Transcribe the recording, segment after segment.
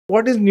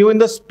what is new in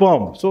the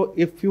sperm? So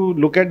if you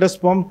look at the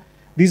sperm,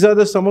 these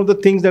are some of the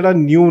things that are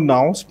new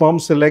now. Sperm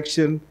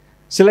selection,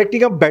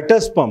 selecting a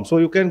better sperm, so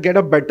you can get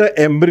a better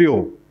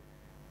embryo.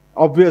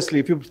 Obviously,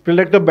 if you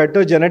select a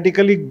better,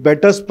 genetically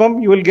better sperm,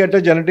 you will get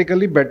a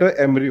genetically better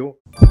embryo.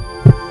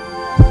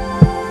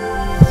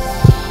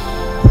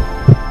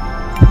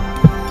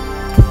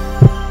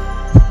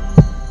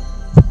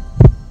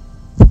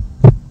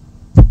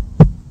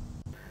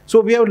 So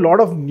we have a lot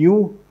of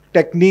new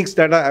techniques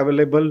that are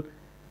available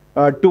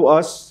to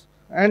us.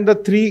 And the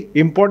three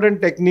important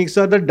techniques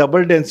are the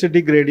double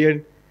density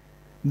gradient,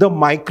 the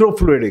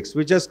microfluidics,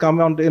 which has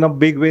come out in a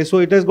big way. So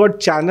it has got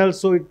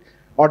channels, so it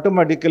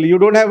automatically, you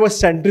don't have a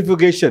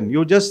centrifugation.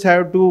 You just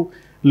have to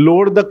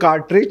load the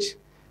cartridge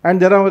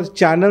and there are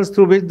channels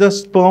through which the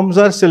sperms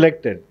are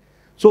selected.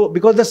 So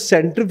because the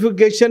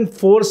centrifugation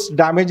force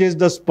damages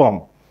the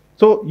sperm.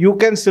 So you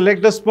can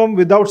select the sperm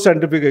without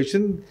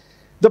centrifugation.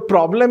 The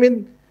problem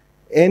in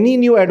any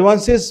new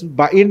advances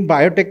in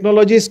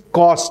biotechnology is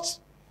costs.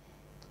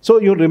 So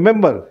you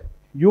remember,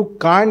 you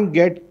can't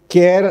get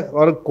care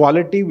or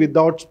quality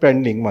without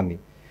spending money.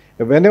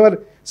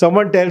 Whenever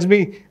someone tells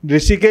me,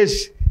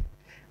 Hrishikesh,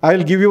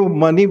 I'll give you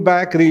money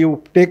back,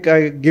 you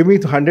give me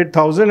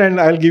 100,000 and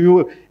I'll give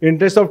you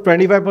interest of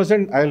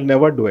 25%, I'll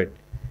never do it.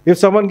 If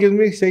someone gives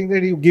me saying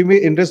that you give me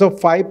interest of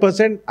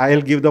 5%,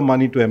 I'll give the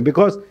money to him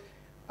because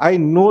I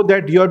know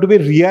that you have to be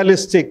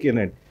realistic in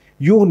it.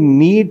 You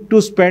need to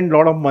spend a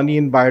lot of money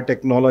in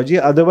biotechnology,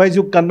 otherwise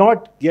you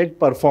cannot get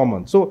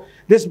performance. So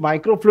this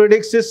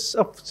microfluidics is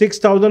a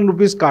 6,000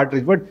 rupees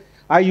cartridge, but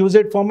I use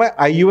it for my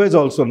IUS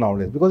also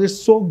nowadays because it's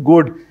so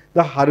good.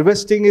 The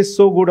harvesting is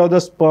so good of the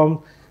sperm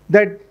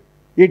that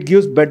it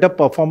gives better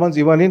performance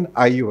even in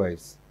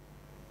IUIs.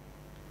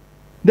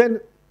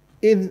 Then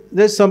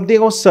there's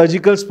something of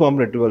surgical sperm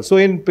retrieval. So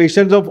in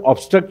patients of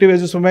obstructive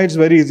azoospermia, it's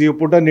very easy. You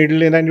put a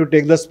needle in and you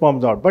take the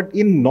sperms out. But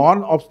in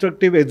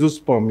non-obstructive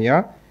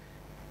azoospermia,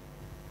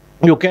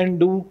 you can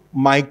do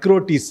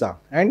micro TISA.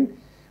 And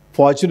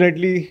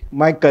fortunately,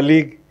 my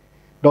colleague,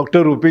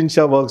 Dr. Rupin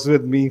Shah, works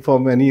with me for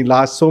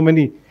last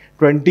 20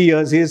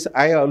 years.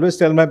 I always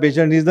tell my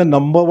patient, he's the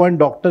 #1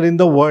 doctor in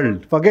the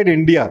world. Forget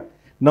India.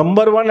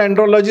 #1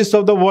 andrologist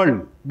of the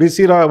world.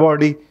 BC Roy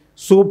Awardee.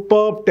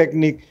 Superb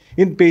technique.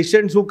 In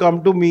patients who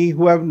come to me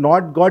who have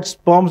not got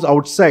sperms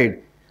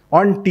outside,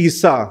 on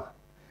TISA,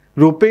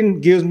 Rupin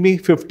gives me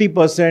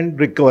 50%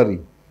 recovery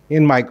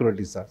in micro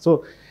TISA.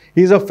 So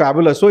he's a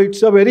fabulous. So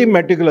it's a very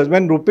meticulous.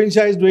 When Rupin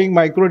Shah is doing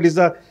micro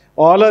TISA,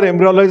 all our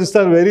embryologists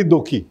are very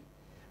dukhi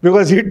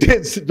because he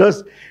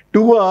does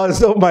 2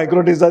 hours of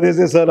micro TISA. They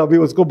say, sir, abhi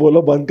usko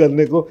bolo band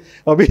karne ko.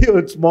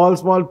 Abhi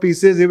small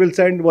pieces, he will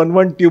send one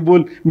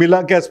tubule,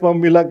 mila ke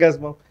sperm.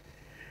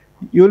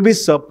 You will be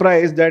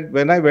surprised that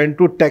when I went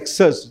to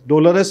Texas,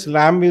 Dolores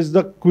Lamb is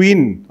the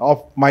queen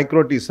of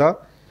micro TISA.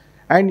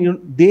 And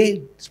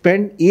they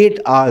spend 8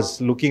 hours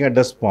looking at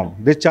the sperm.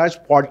 They charge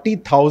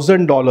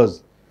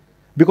 $40,000.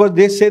 Because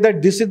they say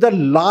that this is the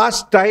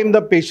last time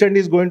the patient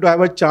is going to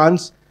have a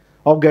chance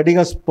of getting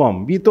a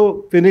sperm. We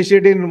to finish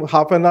it in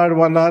half an hour,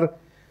 1 hour.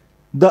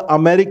 The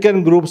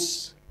American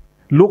groups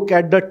look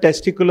at the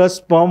testicular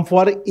sperm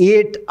for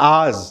 8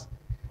 hours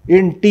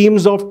in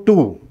teams of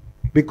 2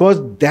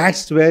 because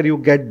that's where you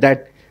get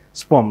that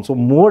sperm. So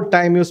more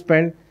time you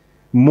spend,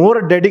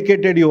 more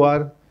dedicated you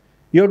are.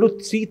 You have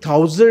to see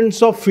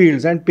thousands of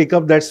fields and pick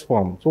up that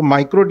sperm. So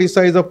micro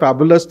TISA is a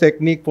fabulous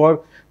technique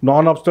for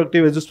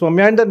non-obstructive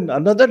azoospermia. And then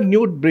another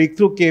new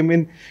breakthrough came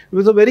in. It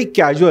was a very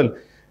casual.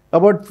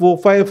 About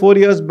 4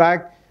 years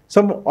back,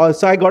 so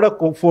I got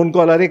a phone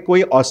call.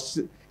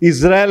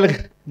 Israel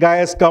guy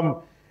has come.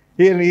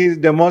 He's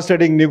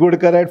demonstrating.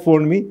 Nigudkar had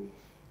phoned me.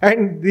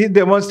 And he's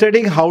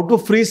demonstrating how to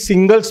freeze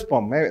single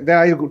sperm. Then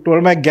I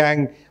told my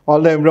gang,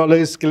 all the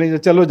embryologists,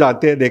 chalo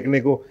jate hai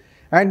dekhne ko.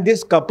 And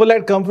this couple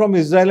had come from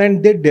Israel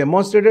and they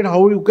demonstrated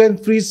how you can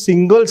freeze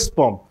single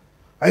sperm.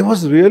 I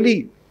was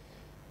really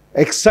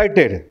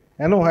excited.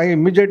 I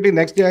immediately,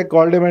 next day I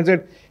called him and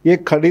said, ye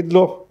kharid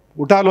lo,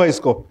 uta lo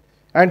isko.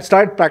 And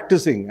start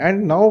practicing.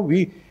 And now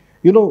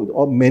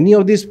many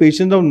of these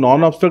patients of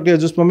non-obstructive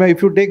azoospermia,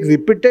 if you take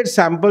repeated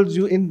samples,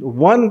 in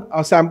one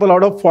sample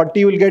out of 40,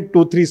 you will get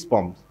 2-3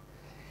 sperms.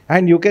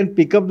 And you can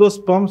pick up those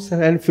sperms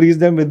and freeze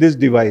them with this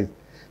device.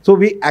 So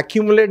we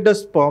accumulate the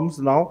sperms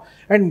now,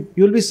 and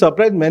you'll be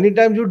surprised many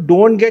times you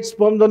don't get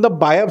sperms on the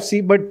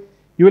biopsy, but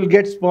you will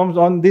get sperms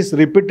on this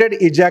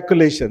repeated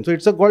ejaculation. So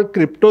it's called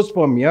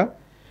cryptospermia.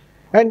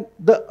 And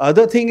the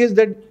other thing is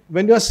that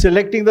when you are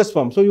selecting the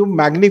sperm, so you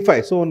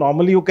magnify. So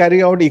normally you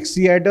carry out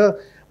ICSI at a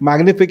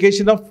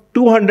magnification of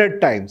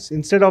 200 times.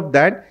 Instead of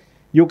that,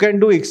 you can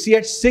do ICSI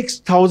at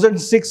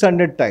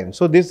 6,600 times.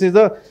 So this is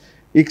a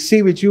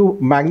ICSI which you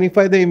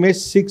magnify the image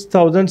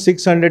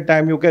 6,600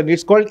 times.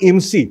 It's called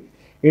IMSI,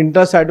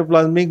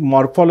 intracytoplasmic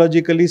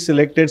morphologically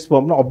selected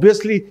sperm. Now,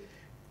 obviously,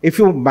 if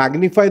you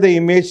magnify the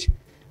image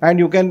and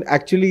you can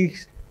actually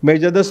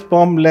measure the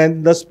sperm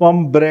length, the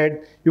sperm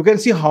breadth, you can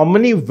see how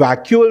many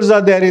vacuoles are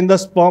there in the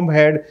sperm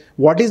head,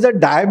 what is the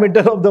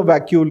diameter of the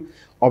vacuole.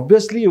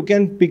 Obviously, you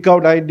can pick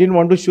out, I didn't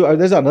want to show,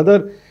 there's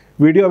another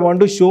video I want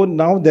to show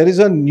now, there is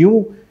a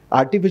new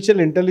artificial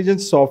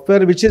intelligence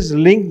software which is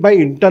linked by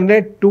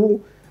internet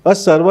to a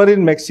server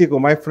in Mexico.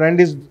 My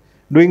friend is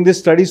doing this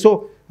study.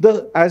 So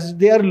as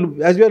we are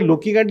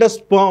looking at the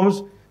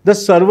sperms, the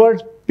server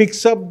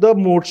picks up the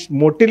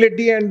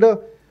motility and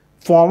the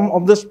form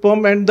of the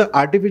sperm, and the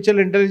artificial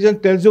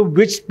intelligence tells you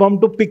which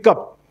sperm to pick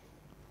up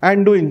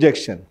and do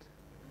injection.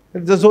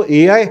 So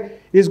AI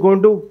is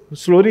going to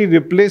slowly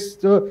replace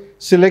the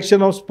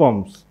selection of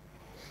sperms.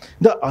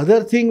 The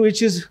other thing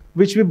which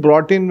we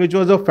brought in, which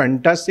was a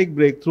fantastic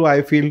breakthrough,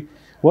 I feel,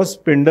 was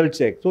spindle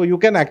check. So you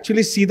can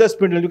actually see the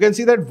spindle. You can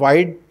see that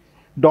white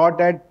dot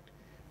at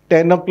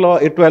 10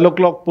 o'clock, 12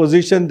 o'clock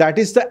position. That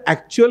is the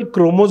actual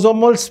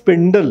chromosomal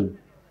spindle.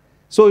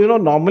 So,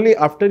 normally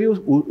after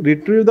you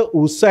retrieve the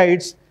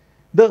oocytes,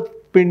 the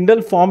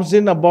spindle forms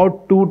in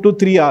about 2 to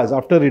 3 hours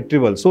after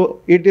retrieval. So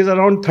it is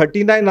around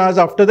 39 hours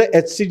after the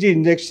HCG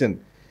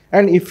injection.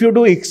 And if you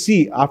do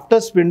ICSI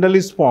after spindle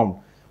is formed,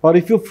 or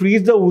if you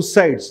freeze the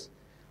oocytes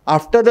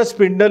after the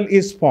spindle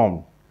is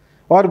formed,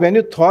 or when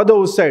you thaw the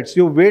oocytes,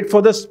 you wait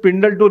for the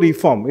spindle to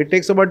reform. It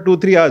takes about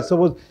 2-3 hours.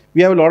 So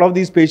we have a lot of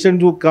these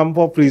patients who come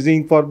for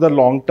freezing for the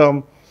long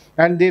term,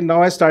 and they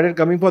now have started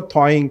coming for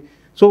thawing.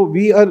 So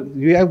we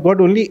have got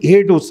only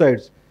 8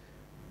 oocytes.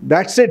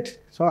 That's it.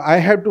 So I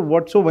have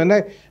to so when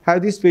I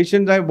have these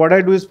patients, what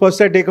I do is first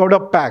I take out a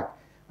pack.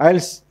 I'll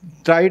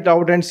try it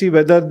out and see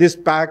whether this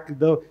pack,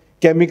 the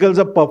chemicals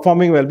are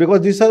performing well,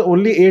 because these are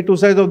only 8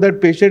 oocytes of that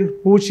patient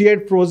who she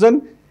had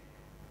frozen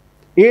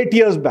 8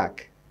 years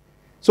back.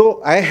 So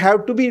I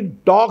have to be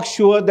dog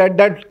sure that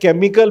that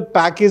chemical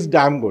pack is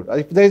damn good.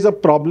 If there is a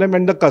problem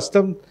in the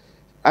custom,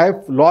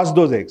 I've lost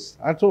those eggs.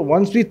 And so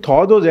once we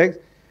thaw those eggs,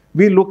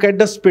 we look at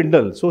the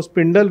spindle. So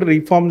spindle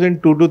reforms in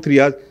 2 to 3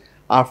 hours.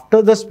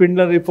 After the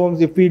spindle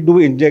reforms, if we do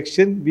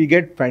injection, we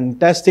get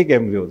fantastic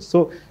embryos.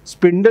 So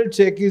spindle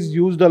check is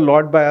used a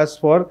lot by us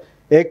for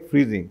egg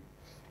freezing.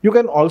 You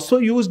can also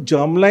use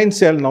germline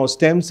cell now.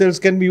 Stem cells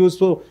can be used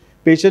for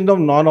patients of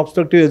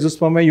non-obstructive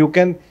azoospermia. You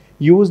can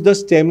use the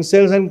stem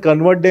cells and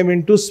convert them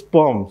into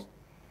sperms.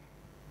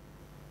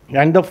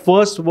 And the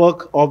first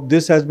work of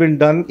this has been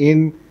done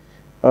in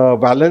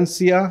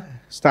Valencia,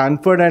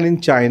 Stanford, and in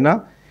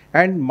China.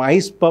 And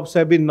mice pups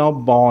have been now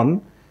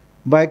born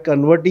by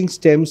converting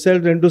stem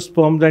cells into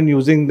sperms and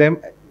using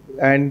them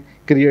and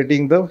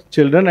creating the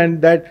children.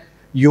 And that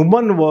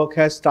human work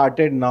has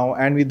started now.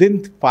 And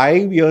within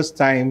 5 years'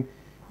 time,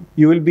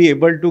 you will be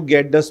able to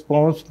get the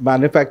sperms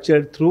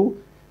manufactured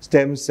through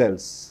stem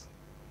cells.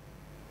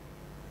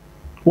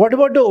 What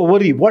about the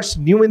ovary? What's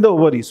new in the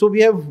ovary? So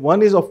we have,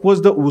 one is of course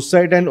the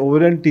oocyte and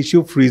ovarian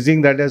tissue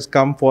freezing that has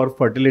come for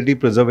fertility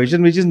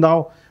preservation, which is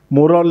now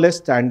more or less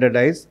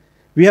standardized.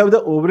 We have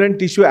the ovarian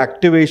tissue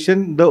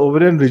activation, the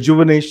ovarian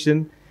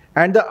rejuvenation,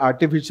 and the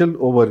artificial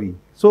ovary.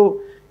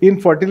 So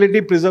in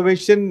fertility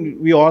preservation,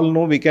 we all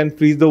know we can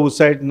freeze the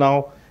oocyte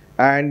now,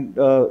 and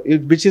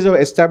which is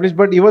established,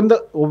 but even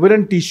the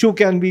ovarian tissue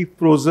can be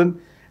frozen,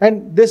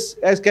 and this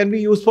can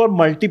be used for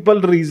multiple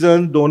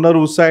reasons: donor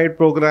oocyte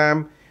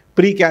program,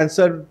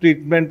 pre-cancer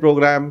treatment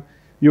program.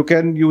 You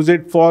can use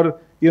it for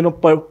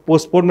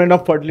postponement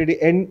of fertility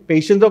and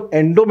patients of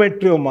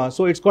endometrioma.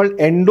 So it's called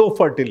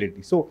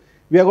endofertility. So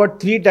we have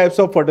got 3 types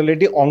of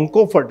fertility: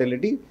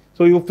 oncofertility.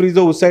 So you freeze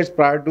the oocytes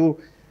prior to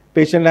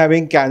patient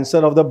having cancer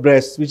of the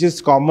breast, which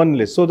is common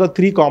list. So the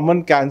 3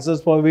 common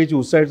cancers for which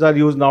oocytes are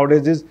used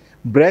nowadays is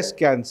breast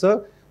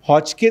cancer,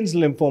 Hodgkin's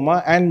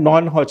lymphoma, and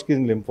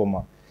non-Hodgkin's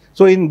lymphoma.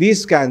 So in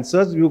these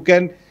cancers, you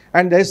can,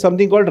 and there is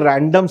something called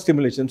random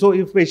stimulation. So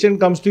if patient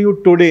comes to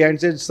you today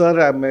and says, sir,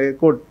 मेरे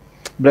को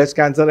breast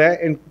cancer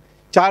है, in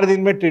 4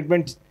 दिन में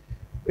treatment,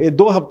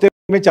 2 हफ्ते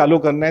में चालू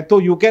करना है,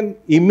 तो you can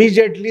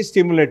immediately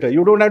stimulate her.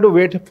 You don't have to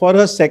wait for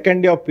her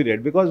second day of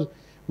period, because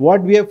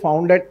what we have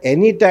found at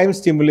any time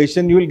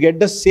stimulation, you will get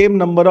the same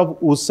number of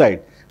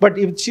oocyte. But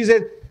if she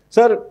says,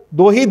 sir,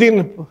 2 ही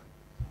दिन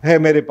है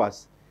मेरे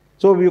पास,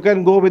 so you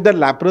can go with the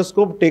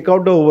laparoscope, take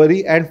out the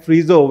ovary and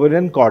freeze the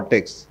ovarian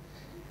cortex.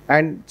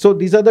 And so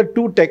these are the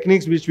 2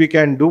 techniques which we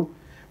can do.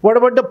 What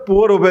about the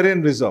poor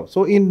ovarian reserve?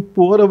 So in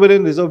poor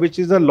ovarian reserve, which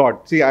is a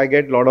lot. See, I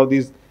get a lot of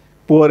these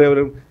poor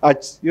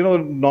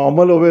ovarian,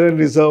 normal ovarian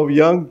reserve,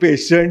 young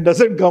patient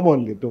doesn't come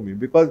only to me,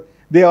 because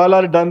they all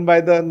are done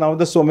by now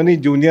so many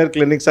junior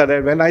clinics are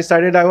there. When I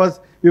started,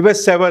 we were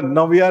 7.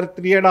 Now we are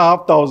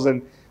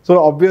 3,500.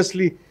 So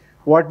obviously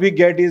what we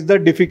get is the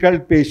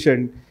difficult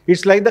patient.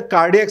 It's like the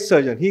cardiac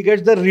surgeon. He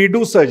gets the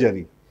redo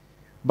surgery.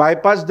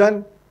 Bypass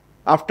done.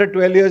 After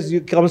 12 years, he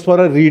comes for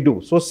a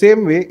redo. So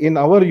same way, in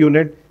our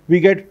unit, we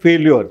get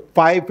failure.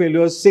 5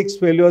 failures, 6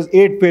 failures,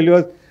 8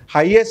 failures.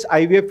 Highest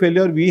IVF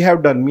failure we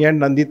have done, me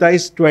and Nandita,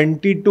 is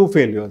 22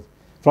 failures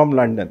from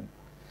London.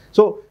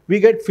 So we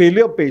get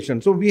failure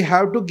patients. So we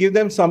have to give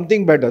them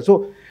something better.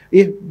 So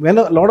when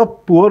a lot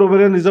of poor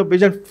ovarian reserve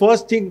patients,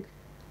 first thing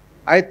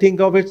I think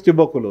of is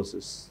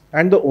tuberculosis.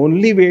 And the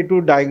only way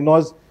to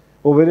diagnose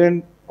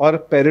ovarian or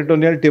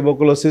peritoneal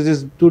tuberculosis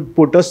is to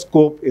put a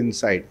scope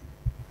inside.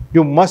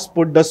 You must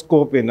put the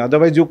scope in,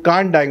 otherwise you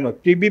can't diagnose.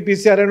 TB,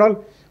 PCR and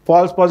all,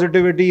 false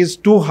positivity is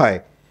too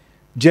high.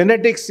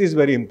 Genetics is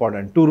very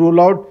important to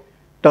rule out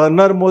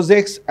Turner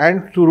mosaics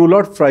and to rule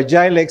out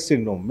fragile X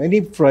syndrome.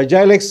 Many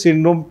fragile X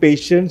syndrome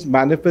patients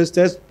manifest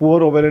as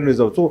poor ovarian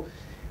reserve. So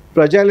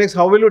fragile X,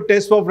 how will you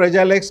test for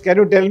fragile X? Can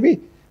you tell me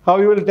how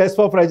you will test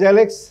for fragile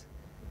X?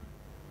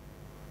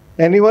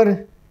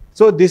 Anyone?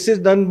 So this is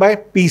done by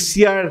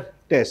PCR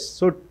test.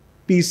 So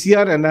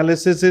PCR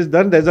analysis is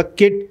done. There's a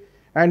kit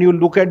and you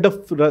look at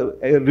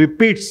the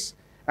repeats,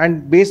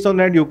 and based on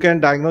that you can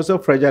diagnose a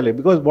fragile X.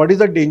 Because what is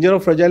the danger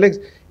of fragile X?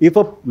 If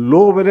a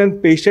low ovarian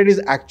patient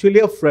is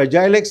actually a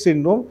fragile X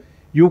syndrome,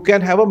 you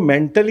can have a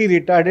mentally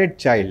retarded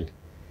child.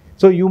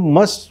 So you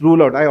must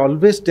rule out. I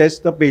always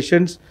test the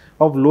patients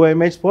of low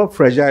MH for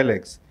fragile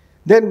X.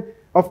 Then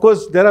of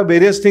course, there are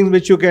various things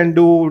which you can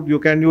do. You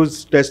can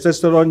use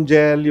testosterone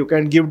gel, you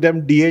can give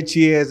them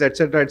DHEAs,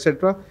 etc.,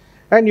 etc.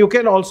 And you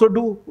can also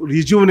do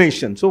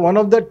rejuvenation. So one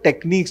of the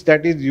techniques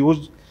that is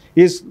used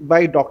is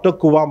by Dr.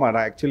 Kuvamara.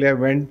 Actually, I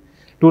went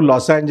to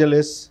Los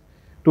Angeles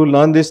to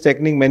learn this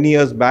technique many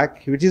years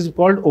back, which is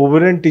called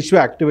ovarian tissue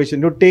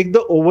activation. You take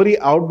the ovary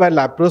out by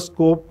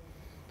laparoscope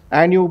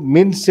and you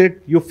mince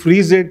it, you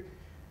freeze it.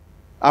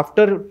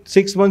 After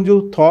 6 months,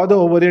 you thaw the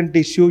ovarian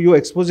tissue, you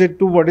expose it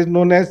to what is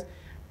known as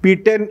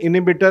P10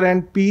 inhibitor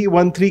and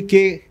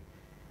P13K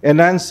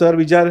enhancer,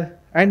 which are,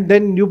 and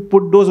then you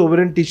put those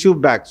ovarian tissue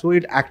back. So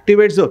it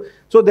activates.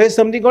 So there is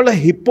something called a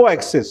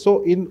hypoaxis.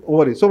 So in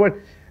ovary. So but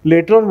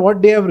later on,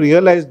 what they have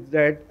realized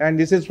that, and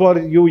this is for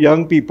you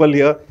young people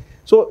here.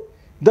 So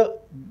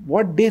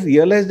what they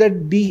realized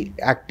that the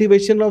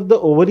activation of the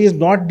ovary is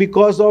not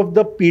because of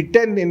the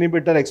P10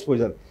 inhibitor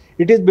exposure.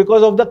 It is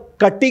because of the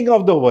cutting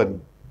of the ovary.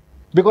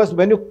 Because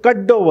when you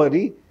cut the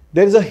ovary,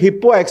 there is a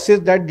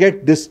hypoaxis that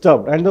gets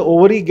disturbed and the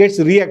ovary gets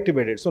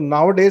reactivated. So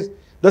nowadays,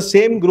 the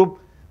same group,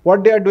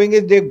 what they are doing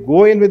is they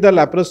go in with the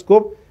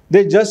laparoscope,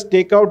 they just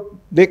they cut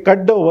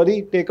the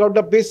ovary, take out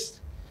the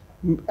piece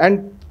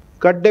and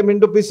cut them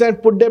into pieces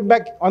and put them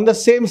back on the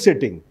same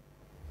sitting.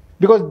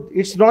 Because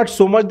it's not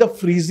so much the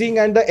freezing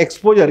and the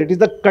exposure, it is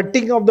the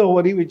cutting of the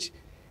ovary which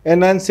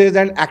enhances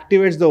and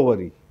activates the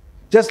ovary.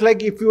 Just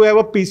like if you have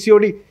a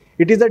PCOD,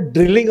 it is the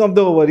drilling of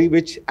the ovary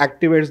which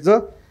activates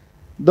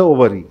the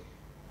ovary.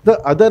 The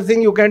other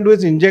thing you can do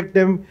is inject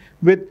them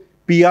with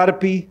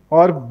PRP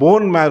or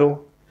bone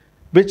marrow,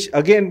 which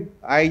again,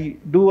 I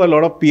do a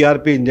lot of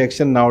PRP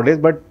injection nowadays,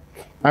 but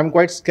I'm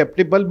quite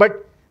skeptical.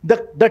 But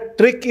the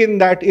trick in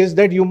that is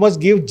that you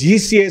must give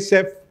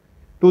GCSF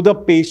to the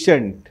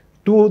patient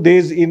 2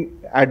 days in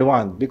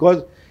advance,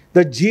 because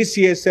the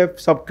GCSF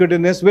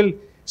subcutaneous will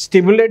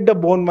stimulate the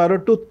bone marrow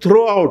to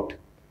throw out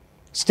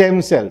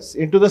stem cells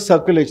into the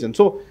circulation.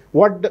 So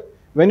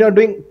when you're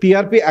doing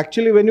PRP,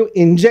 actually when you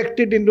inject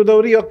it into the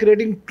ovary, you're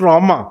creating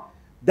trauma.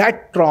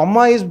 That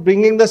trauma is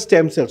bringing the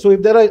stem cells. So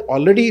if there are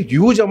already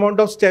huge amount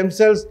of stem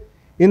cells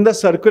in the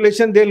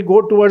circulation, they'll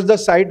go towards the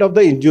site of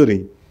the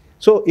injury.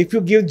 So if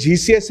you give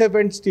GCSF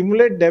and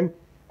stimulate them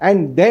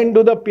and then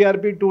do the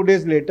PRP 2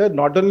 days later,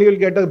 not only you'll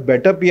get a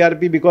better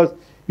PRP because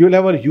you'll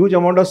have a huge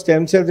amount of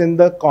stem cells in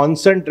the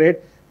concentrate,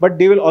 but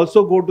they will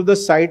also go to the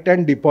site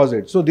and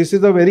deposit. So this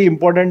is a very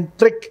important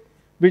trick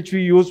which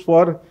we use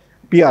for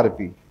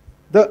PRP.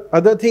 The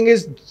other thing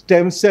is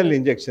stem cell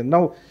injection.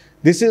 Now,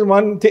 this is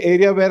one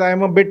area where I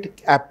am a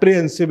bit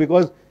apprehensive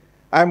because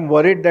I am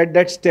worried that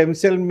that stem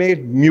cell may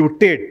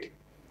mutate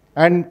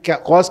and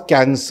cause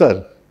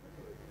cancer.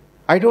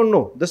 I don't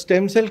know. The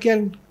stem cell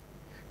can,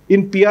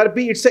 in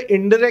PRP, it's an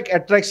indirect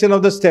attraction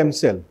of the stem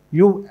cell.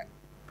 You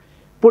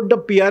put the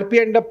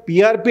PRP and the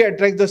PRP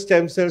attracts the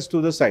stem cells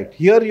to the site.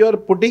 Here you are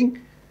putting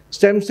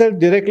stem cells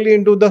directly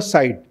into the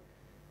site.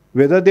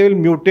 Whether they will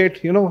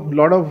mutate, a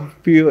lot of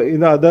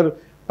other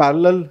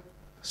parallel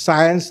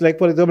science, like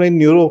for example in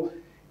neuro,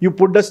 you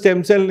put the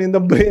stem cell in the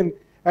brain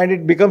and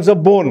it becomes a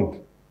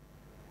bone.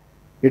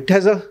 It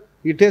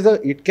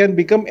can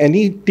become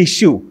any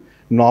tissue.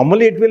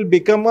 Normally it will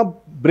become a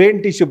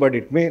brain tissue, but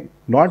it may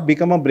not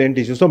become a brain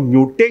tissue. So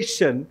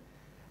mutation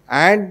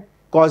and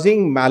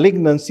causing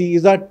malignancy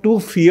is our two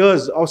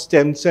fears of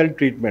stem cell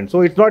treatment.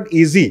 So it's not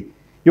easy.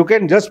 You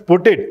can just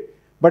put it,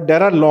 but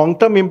there are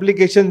long-term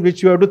implications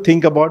which you have to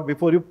think about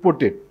before you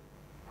put it.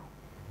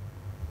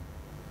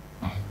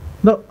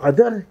 The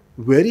other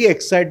very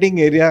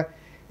exciting area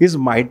is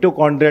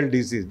mitochondrial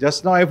disease.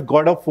 Just now I've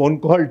got a phone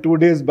call 2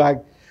 days back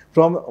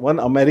from one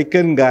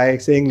American guy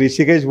saying,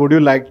 Hrishikesh, would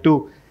you like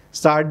to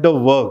start the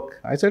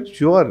work? I said,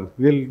 sure,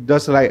 we'll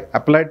just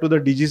apply to the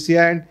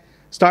DGCI and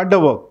start the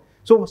work.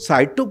 So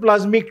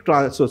cytoplasmic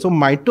transfer, so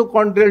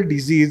mitochondrial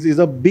disease is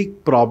a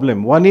big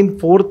problem. 1 in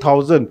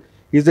 4,000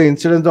 is the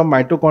incidence of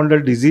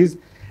mitochondrial disease.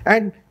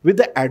 And with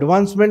the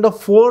advancement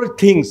of 4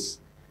 things,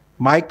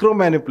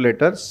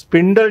 micromanipulator,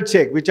 spindle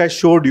check, which I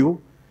showed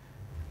you,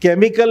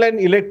 chemical and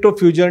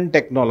electrofusion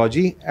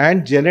technology,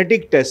 and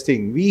genetic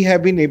testing, we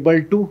have been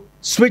able to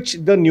switch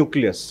the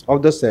nucleus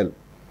of the cell.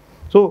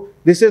 So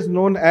this is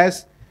known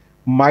as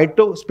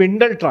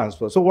spindle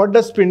transfer. So what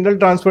does spindle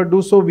transfer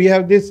do? So we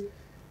have this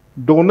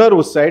donor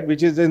oocyte,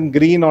 which is in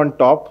green on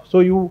top. So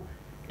you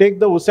take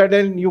the oocyte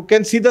and you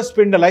can see the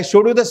spindle. I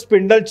showed you the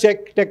spindle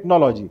check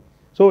technology.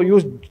 So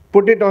you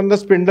put it on the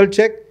spindle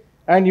check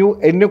and you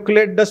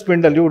enucleate the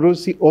spindle. You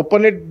see,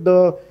 open it,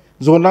 the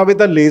zona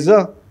with a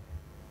laser,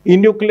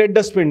 enucleate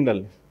the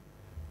spindle.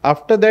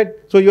 After that,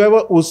 so you have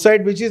a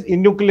oocyte which is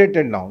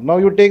enucleated now. Now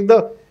you take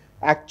the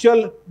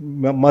actual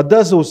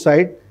mother's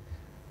oocyte,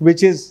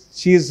 which is,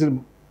 she's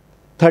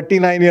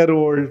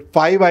 39-year-old,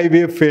 5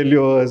 IVF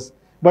failures,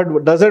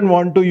 but doesn't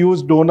want to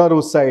use donor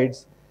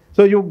oocytes.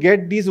 So you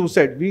get these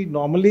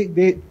oocytes.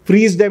 They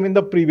freeze them in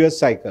the previous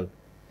cycle.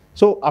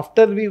 So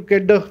after we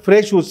get the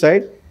fresh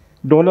oocyte,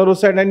 donor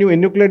oocyte, and you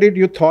enucleate it,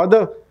 you thaw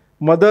the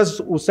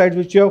mother's oocyte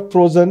which you have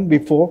frozen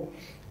before,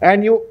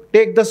 and you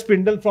take the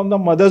spindle from the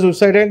mother's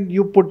oocyte and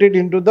you put it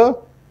into the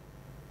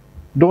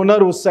donor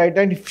oocyte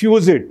and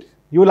fuse it.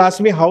 You will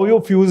ask me how you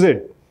fuse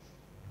it.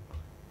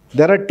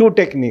 There are two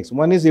techniques.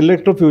 One is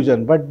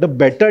electrofusion, but the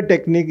better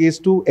technique is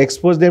to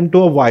expose them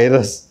to a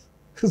virus.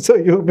 So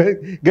you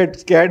may get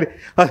scared.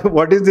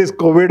 What is this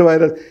COVID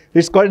virus?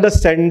 It's called the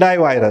Sendai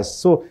virus.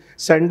 So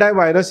Sendai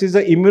virus is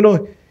an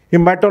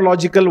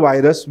immunohematological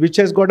virus which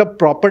has got a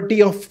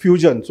property of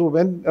fusion. So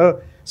when a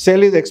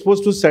cell is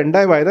exposed to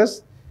Sendai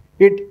virus,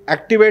 it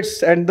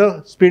activates and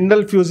the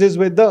spindle fuses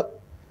with the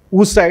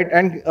oocyte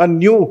and a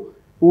new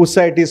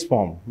oocyte is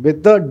formed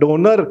with the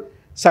donor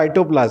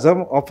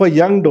cytoplasm of a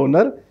young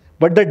donor,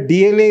 but the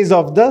DNA is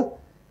of the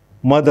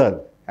mother.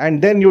 And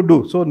then you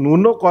do. So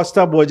Nuno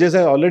Costa Borges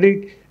has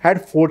already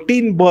had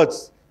 14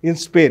 births in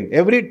Spain.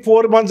 Every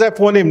 4 months I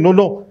phone him,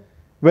 Nuno,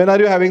 when are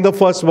you having the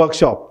first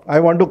workshop? I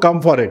want to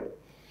come for it.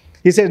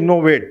 He says, no,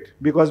 wait,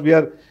 because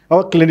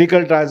our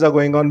clinical trials are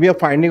going on. We are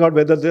finding out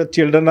whether the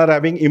children are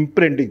having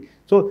imprinting.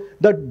 So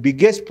the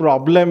biggest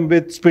problem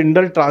with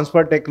spindle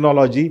transfer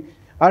technology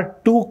are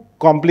two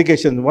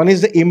complications. One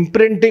is the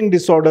imprinting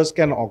disorders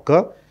can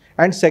occur,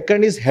 and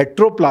second is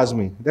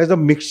heteroplasmy. There's a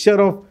mixture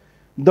of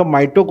the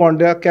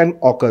mitochondria can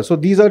occur. So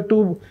these are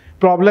two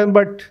problems,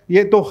 but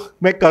ye to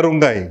main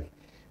karunga hi.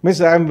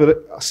 Means I am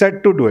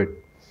set to do it.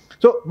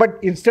 So, but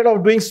instead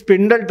of doing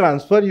spindle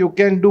transfer, you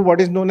can do what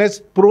is known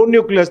as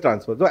pronucleus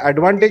transfer. The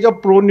advantage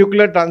of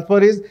pronuclear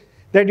transfer is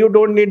that you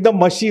don't need the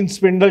machine,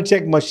 spindle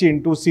check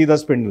machine to see the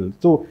spindle.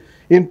 So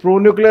in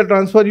pronuclear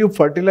transfer, you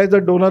fertilize the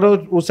donor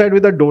oocyte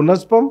with the donor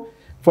sperm,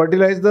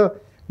 fertilize the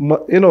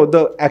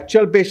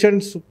actual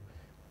patient's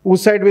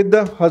oocyte with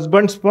the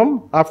husband's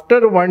sperm.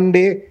 After 1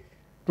 day,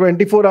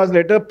 24 hours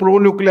later,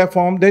 pronuclei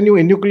form. Then you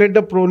enucleate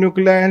the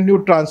pronuclei and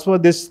you transfer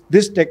this.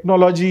 This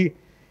technology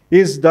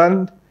is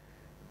done,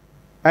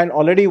 and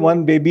already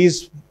multiple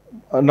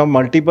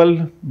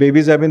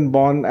babies have been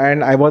born,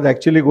 and I was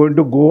actually going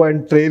to go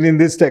and train in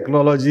this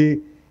technology.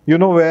 You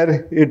know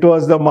where it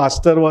was? The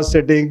master was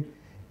sitting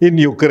in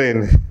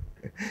Ukraine.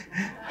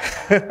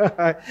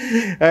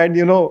 And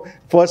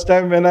first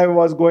time when I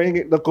was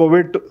going, the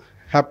COVID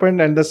happened,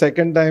 and the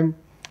second time,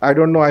 I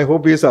don't know, I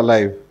hope he's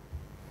alive.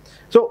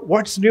 So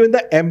what's new in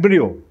the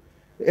embryo?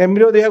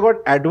 Embryo, they have got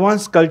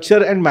advanced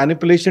culture and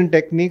manipulation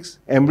techniques,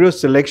 embryo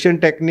selection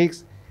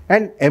techniques,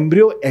 and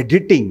embryo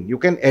editing. You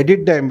can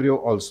edit the embryo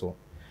also.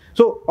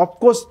 So of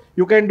course,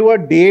 you can do a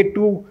day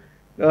 2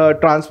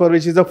 transfer,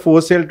 which is a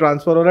 4-cell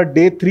transfer, or a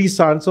day 3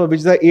 transfer, which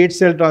is a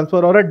 8-cell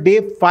transfer, or a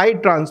day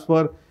 5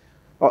 transfer,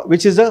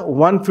 which is a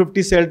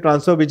 150-cell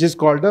transfer, which is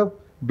called a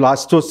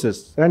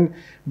blastocyst. And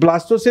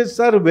blastocysts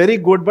are very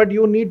good, but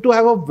you need to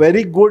have a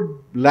very good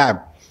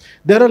lab.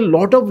 There are a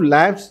lot of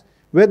labs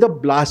where the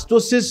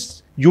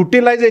blastocyst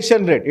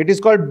utilization rate, it is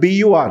called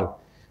BUR.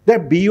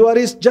 That BUR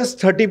is just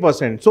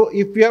 30%. So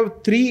if you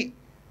have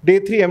day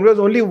 3 embryos,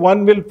 only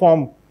one will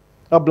form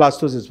a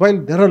blastocyst. While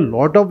there are a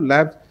lot of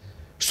labs,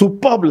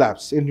 superb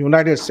labs in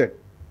United States,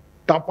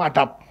 top.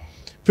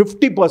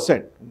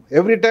 50%.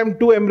 Every time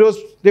 2 embryos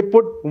they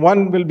put,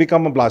 one will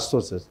become a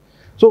blastocyst.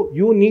 So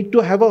you need to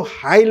have a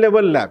high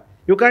level lab.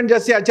 You can't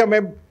just say, acha,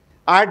 main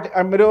 8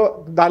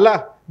 embryo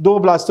dala, 2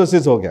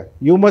 blastocysts ho gaya.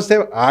 You must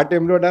have 8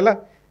 embryo dala,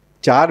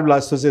 4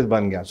 blastocysts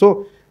ban gaya.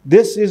 So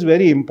this is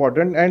very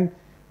important, and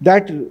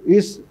that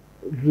is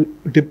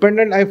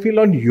dependent, I feel,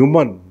 on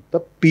human. The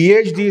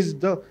PhDs,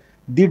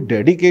 the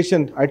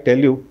dedication, I tell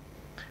you,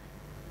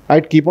 I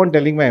keep on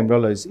telling my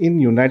embryologists, in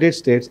United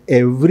States,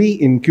 every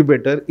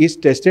incubator is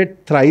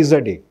tested thrice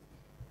a day.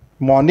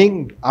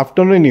 Morning,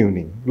 afternoon,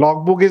 evening.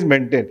 Logbook is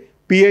maintained.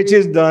 pH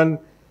is done.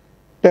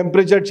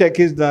 Temperature check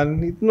is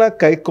done. Itna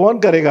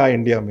kaun karega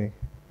India mein?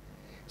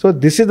 So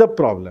this is the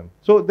problem.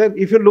 So then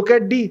if you look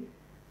at the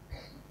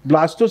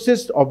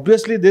blastocyst,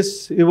 obviously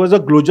it was a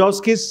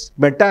Glujowski's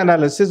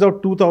meta-analysis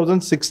of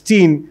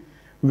 2016,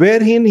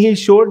 wherein he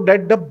showed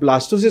that the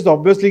blastocyst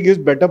obviously gives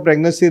better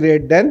pregnancy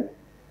rate than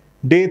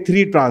day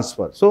 3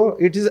 transfer. So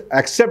it is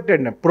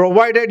accepted now,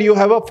 provided you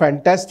have a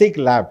fantastic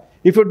lab.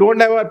 If you don't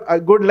have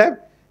a good lab,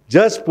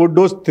 just put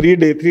those day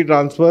 3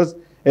 transfers,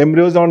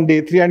 embryos on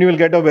day 3, and you will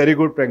get a very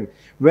good pregnancy.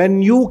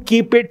 When you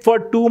keep it for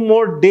 2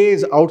 more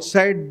days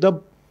outside the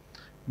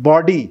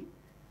body,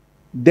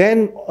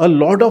 then a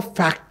lot of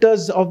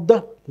factors of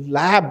the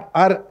lab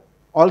are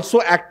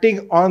also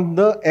acting on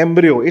the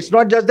embryo. It's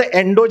not just the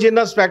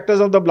endogenous factors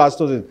of the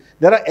blastocyst.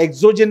 There are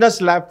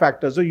exogenous lab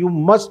factors. So you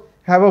must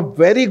have a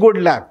very good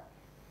lab.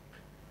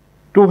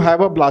 to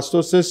have a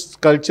blastocyst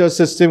culture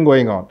system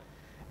going on.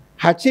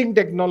 Hatching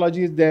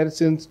technology is there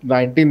since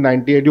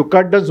 1998. You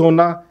cut the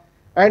zona,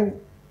 and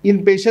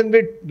in patients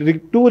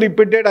with two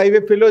repeated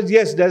IVF failures,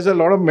 yes, there's a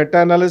lot of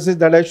meta-analysis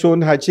that has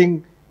shown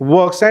hatching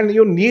works, and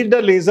you need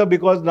the laser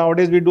because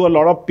nowadays we do a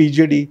lot of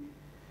PGD.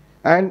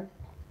 And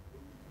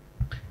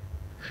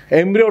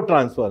embryo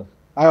transfer,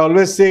 I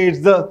always say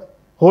it's the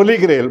holy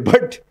grail,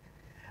 but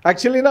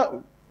actually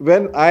now,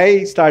 when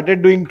I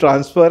started doing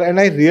transfer, and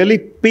I really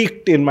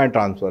peaked in my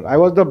transfer, I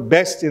was the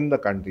best in the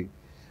country.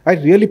 I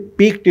really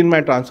peaked in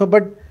my transfer,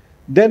 but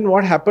then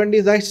what happened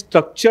is I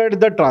structured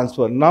the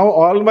transfer. Now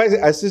all my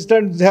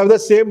assistants have the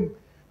same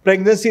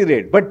pregnancy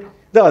rate. But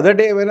the other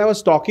day when I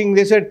was talking,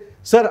 they said,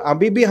 "Sir,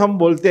 abhi bhi hum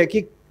bolte hai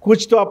ki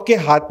kuch to aapke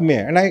haath mein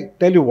hai." And I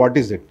tell you, what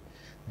is it?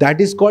 That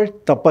is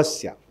called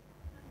tapasya.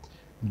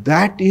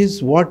 That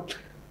is what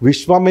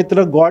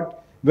Vishwamitra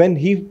got when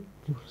he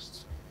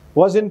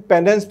was in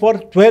penance for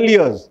 12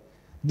 years.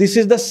 This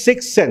is the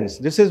sixth sense.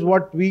 This is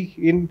what we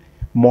in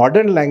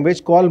modern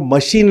language call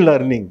machine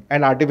learning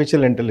and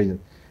artificial intelligence.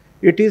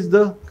 It is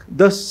the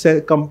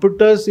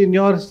computers in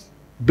your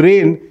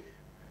brain.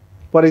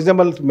 For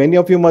example, many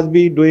of you must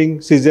be doing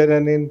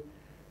cesarean in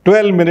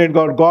 12 minutes.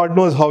 God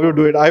knows how you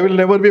do it. I will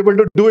never be able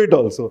to do it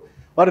also.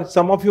 Or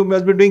some of you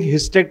must be doing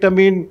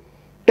hysterectomy in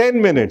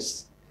 10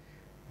 minutes.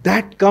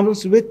 That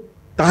comes with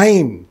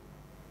time.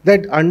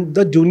 That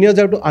the juniors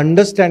have to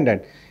understand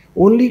that.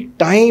 Only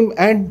time,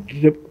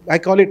 and I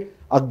call it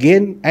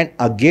again and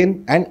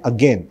again and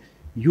again.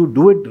 You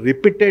do it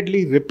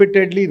repeatedly.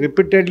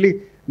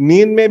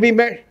 नींद में भी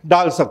मैं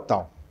डाल सकता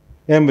हूँ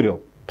embryo.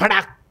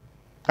 Padak!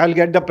 I'll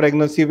get the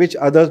pregnancy which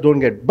others don't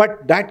get.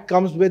 But that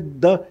comes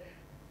with the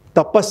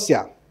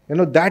tapasya. You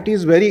know, that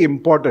is very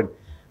important.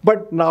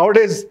 But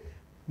nowadays,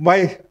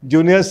 my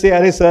juniors say,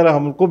 "Arey sir,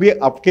 हमको भी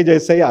आपके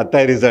जैसा ही आता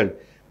है result."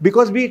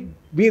 Because we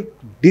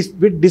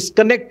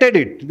disconnected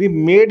it. We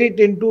made it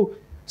into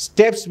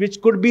steps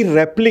which could be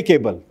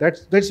replicable.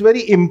 That's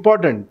very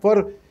important.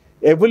 For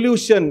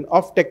evolution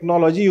of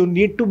technology, you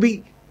need to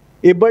be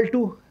able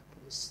to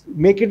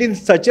make it in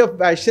such a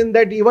fashion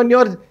that even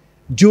your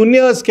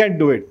juniors can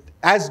do it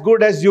as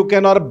good as you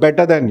can or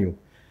better than you.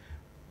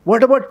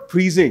 What about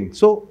freezing?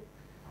 So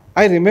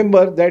I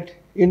remember that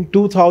in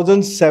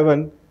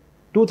 2007,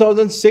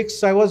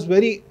 2006, I was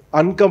very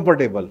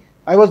uncomfortable.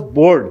 I was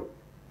bored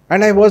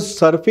and I was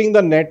surfing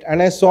the net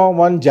and I saw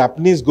one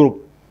Japanese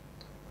group,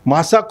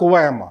 Masa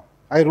Kawayama.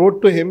 I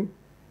wrote to him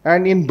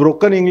and in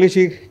broken English,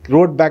 he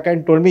wrote back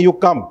and told me, "You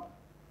come."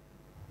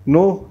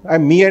 No,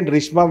 me and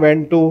Rishma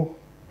went to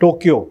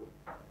Tokyo,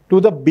 to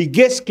the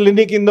biggest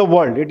clinic in the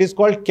world. It is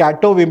called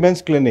Kato Women's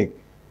Clinic.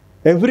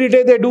 Every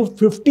day they do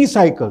 50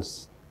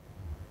 cycles.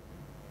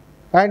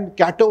 And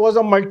Kato was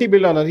a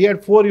multi-billionaire. He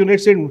had 4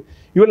 units in.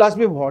 You will ask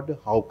me,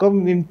 how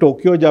come in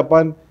Tokyo,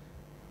 Japan,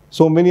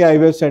 so many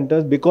IVF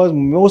centers? Because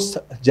most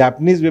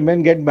Japanese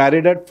women get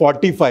married at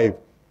 45.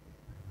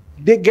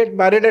 They get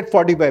married at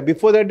 45.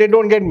 Before that, they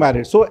don't get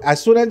married. So as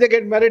soon as they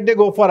get married, they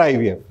go for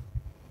IVF.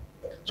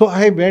 So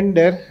I went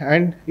there,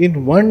 and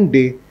in one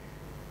day,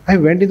 I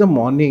went in the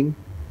morning,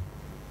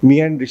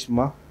 me and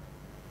Rishma.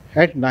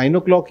 At 9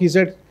 o'clock, he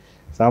said,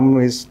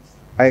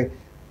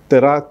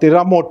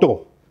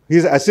 Teramoto,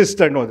 his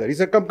assistant was there. He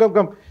said,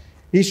 come.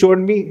 He showed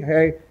me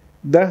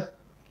the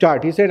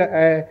chart. He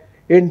said,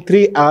 in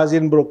 3 hours,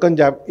 in broken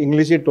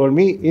English, he told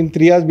me, in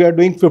 3 hours, we are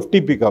doing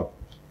 50 pickup.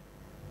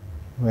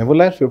 मैं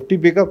बोला 50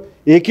 pickup,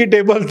 एक ही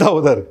table था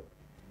उधर.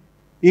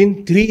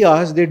 In 3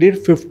 hours, they did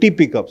 50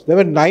 pickups. There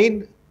were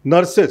 9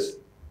 nurses.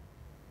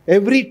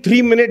 Every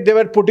 3 minutes, they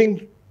were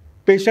putting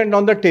patient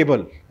on the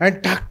table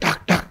and tuck.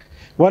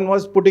 One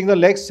was putting the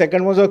legs,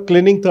 second was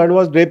cleaning, third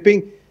was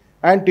draping,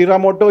 and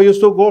Teramoto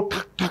used to go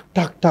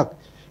tuck.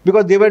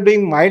 Because they were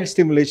doing mild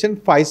stimulation,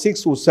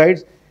 5-6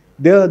 oocytes.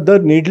 The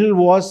needle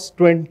was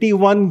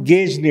 21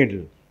 gauge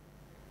needle.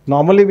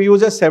 Normally we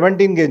use a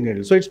 17 gauge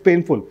needle, so it's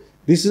painful.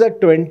 This is a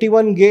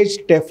 21 gauge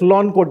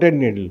Teflon coated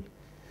needle.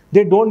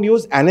 They don't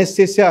use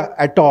anesthesia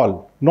at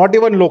all, not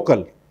even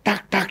local.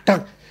 Tuck,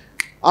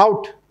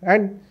 out.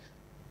 And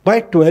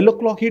by 12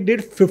 o'clock, he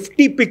did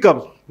 50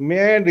 pickups. Me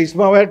and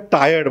Rishma were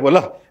tired.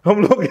 Bola,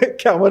 hum log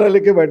camera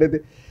leke baithe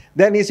the.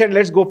 Then he said,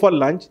 "Let's go for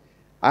lunch."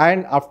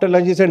 And after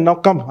lunch, he said, "Now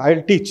come,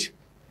 I'll teach."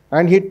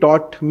 And he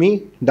taught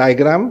me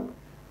diagram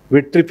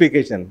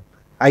vitrification.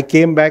 I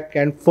came back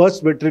and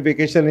first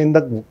vitrification in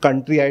the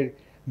country I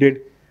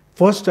did.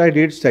 First I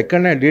did,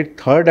 second I did,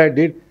 third I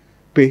did.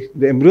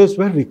 The embryos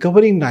were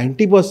recovering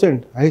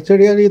 90%. I said,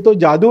 "Yaar, ye to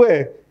jadoo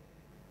hai."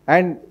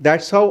 And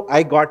that's how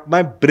I got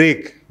my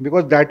break,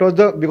 because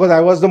because I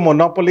was the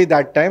monopoly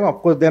that time.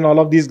 Of course, then all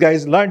of these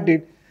guys learned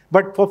it.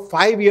 But for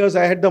 5 years,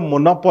 I had the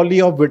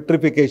monopoly of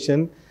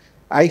vitrification.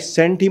 I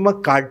sent him a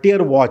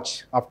Cartier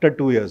watch after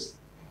 2 years.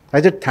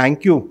 I said,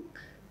 "Thank you,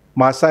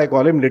 Masa." I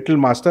call him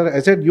Little Master.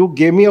 I said, "You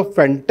gave me a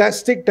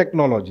fantastic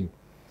technology."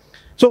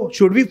 So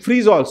should we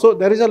freeze also?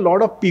 There is a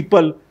lot of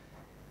people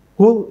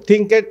who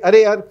think that,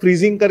 "Arey yaar,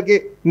 freezing karke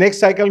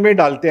next cycle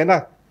mein dalte hai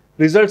na."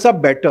 Results are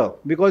better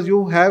because you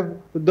have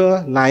the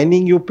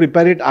lining, you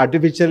prepare it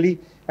artificially,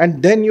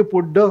 and then you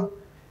put the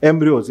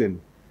embryos in.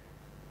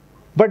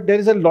 But there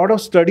is a lot of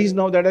studies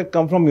now that have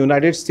come from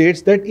United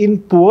States that in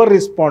poor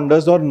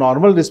responders or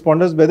normal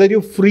responders, whether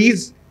you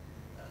freeze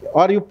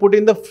or you put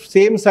in the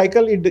same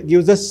cycle, it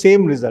gives the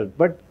same result.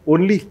 But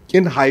only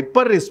in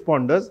hyper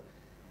responders,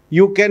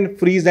 you can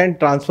freeze and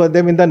transfer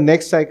them in the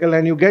next cycle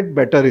and you get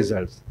better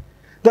results.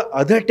 The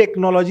other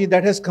technology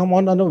that has come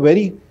on a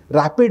very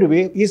rapid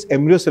way is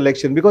embryo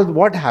selection, because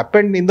what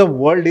happened in the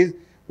world is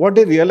what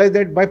they realized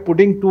that by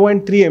putting 2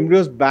 and 3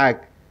 embryos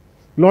back,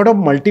 a lot of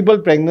multiple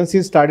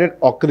pregnancies started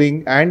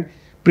occurring and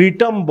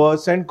preterm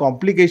births and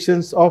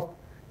complications of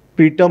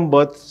preterm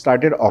birth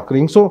started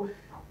occurring. So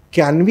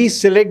can we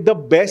select the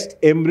best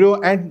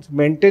embryo and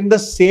maintain the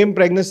same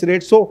pregnancy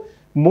rate? So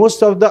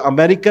most of the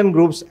American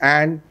groups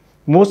and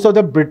most of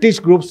the British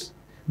groups,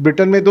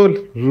 Britain mein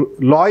to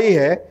law hi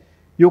hai,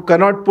 you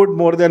cannot put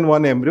more than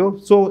 1 embryo.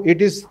 So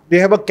they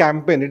have a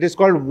campaign. It is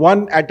called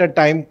one at a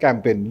time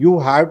campaign. You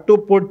have to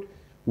put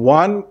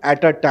 1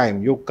 at a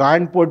time. You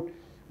can't put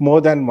more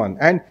than 1.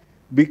 And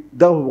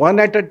the 1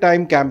 at a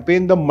time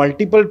campaign, the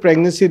multiple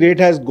pregnancy rate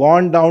has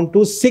gone down to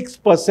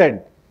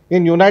 6%.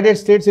 In United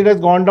States, it has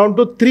gone down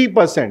to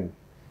 3%.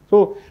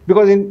 So,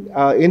 because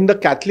in the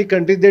Catholic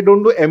countries, they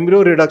don't do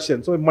embryo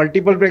reduction. So,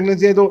 multiple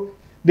pregnancy hai to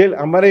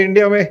hamare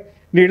India mein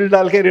needle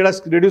dal ke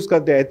reduce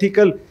karte hai.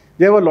 Ethical,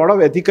 they have a lot of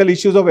ethical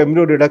issues of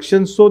embryo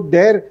reduction. So,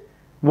 they're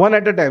 1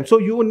 at a time. So,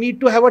 you need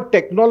to have a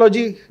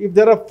technology. If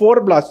there are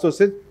 4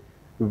 blastocysts,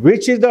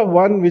 which is the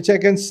one which I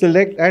can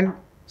select and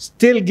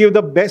still give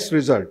the best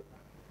result?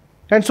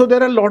 And so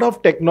there are a lot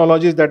of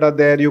technologies that are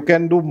there. You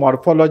can do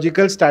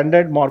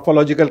standard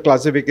morphological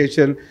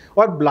classification,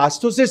 or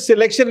blastocyst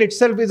selection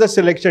itself is a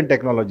selection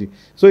technology.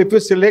 So if you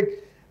select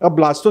a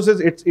blastocyst,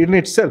 it's in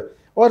itself.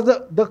 Or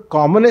the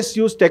commonest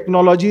used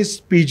technology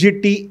is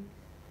PGT,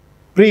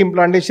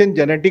 pre-implantation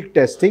genetic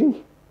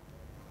testing.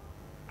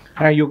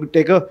 And you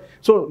could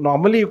so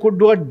normally you could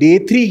do a day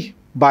 3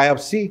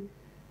 biopsy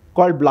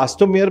called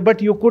blastomere,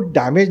 but you could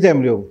damage the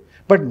embryo.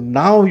 But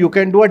now you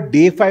can do a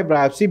day 5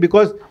 biopsy,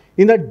 because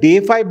in the day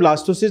 5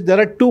 blastocyst, there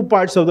are 2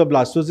 parts of the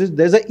blastocyst.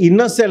 There's an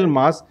inner cell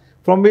mass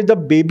from which the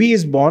baby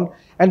is born,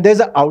 and there's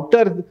an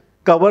outer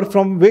cover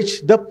from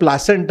which the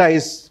placenta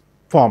is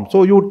formed.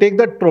 So you take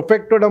the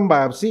trophectoderm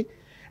biopsy,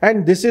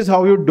 and this is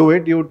how you do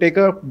it. You take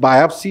a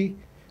biopsy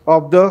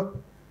of the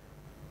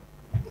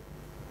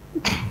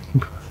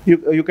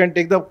you can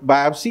take the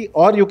biopsy,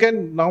 or you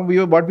can, now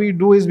what we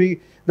do is the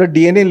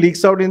DNA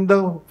leaks out in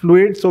the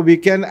fluid, so we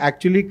can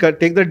actually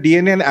take the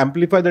DNA and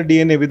amplify the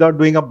DNA without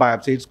doing a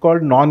biopsy. It's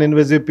called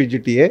non-invasive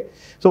PGTA.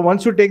 So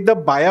once you take the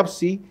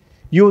biopsy,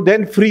 you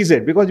then freeze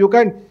it, because you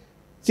can't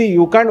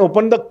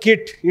open the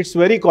kit. It's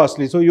very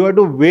costly. So you have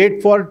to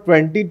wait for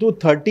 20 to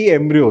 30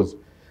 embryos.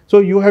 So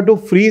you have to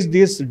freeze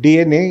this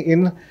DNA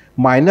in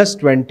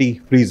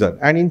 -20 freezer.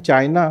 And in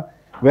China,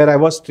 where I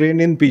was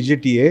trained in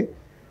PGTA,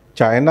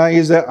 China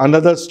is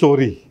another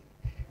story.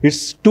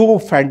 It's too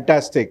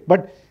fantastic.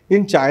 But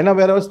in China,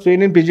 where I was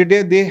trained in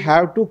PGTA, they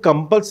have to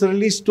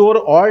compulsorily store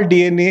all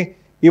DNA,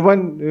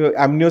 even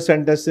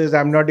amniocentesis,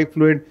 amniotic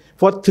fluid,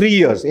 for 3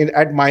 years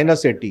at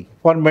 -80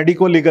 for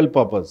medico-legal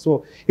purpose.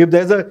 So if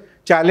there's a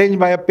challenge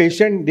by a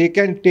patient, they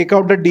can take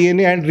out the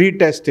DNA and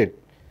retest it.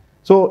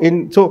 So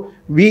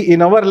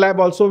in our lab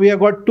also, we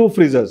have got 2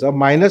 freezers, a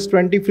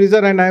 -20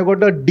 freezer, and I have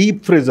got a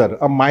deep freezer,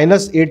 a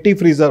 -80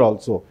 freezer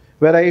also,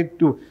 where I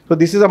do. So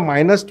this is a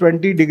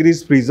 -20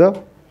 degrees freezer,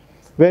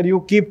 where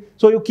you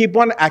keep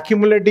on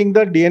accumulating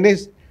the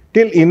DNA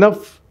till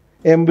enough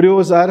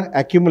embryos are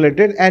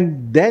accumulated,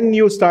 and then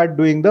you start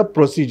doing the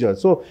procedure.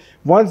 So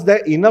once the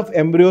enough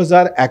embryos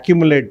are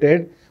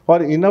accumulated,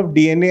 or enough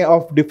DNA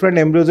of different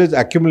embryos is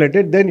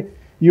accumulated, then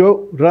you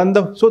run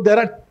so there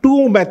are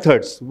 2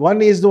 methods.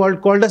 One is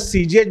called a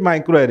CGH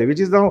microarray, which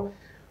is now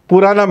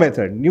Purana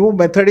method. New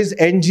method is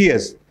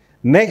NGS,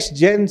 next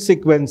gen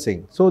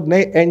sequencing. So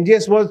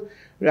NGS was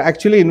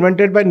actually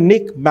invented by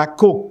Nick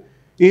McCook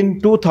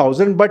in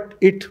 2000, but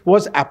it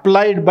was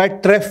applied by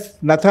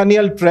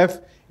Nathaniel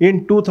Treff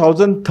in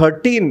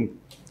 2013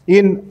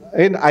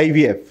 in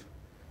IVF.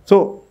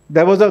 So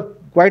there was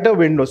quite a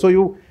window.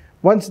 So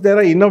once there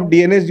are enough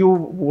DNAs,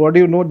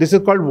 this is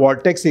called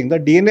vortexing. The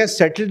DNA is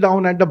settled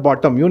down at the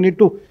bottom. You need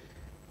to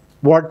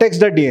vortex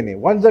the DNA.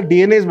 Once the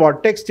DNA is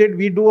vortexed,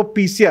 we do a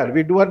PCR,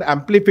 we do an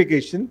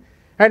amplification.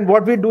 And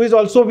what we do is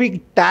also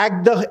we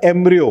tag the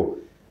embryo.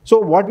 So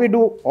what we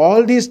do,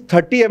 all these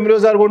 30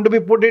 embryos are going to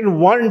be put in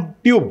one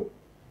tube.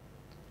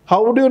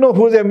 How do you know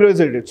whose embryo is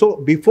it? So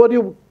before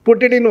you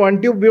put it in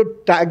one tube, you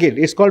tag it.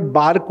 It's called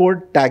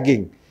barcode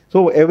tagging.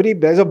 So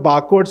there's a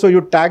barcode, so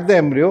you tag the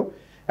embryo,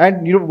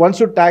 and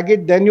once you tag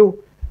it, then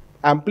you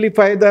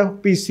amplify the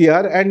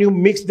PCR and you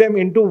mix them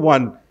into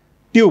one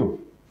tube.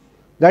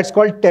 That's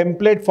called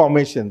template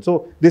formation.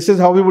 So this is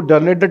how we would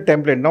generate the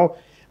template. Now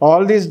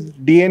all these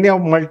DNA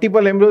of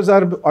multiple embryos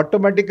are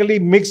automatically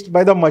mixed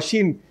by the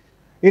machine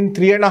in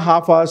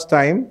 3.5 hours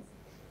time,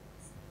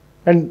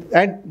 and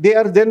they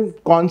are then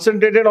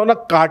concentrated on a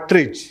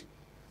cartridge.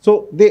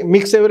 So they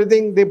mix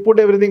everything, they put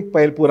everything.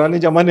 Purane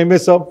jamane mein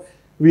sab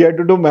we had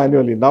to do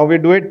manually. Now we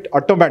do it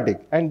automatic.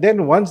 And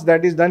then once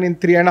that is done in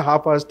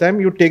 3.5 hours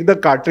time, you take the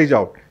cartridge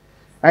out.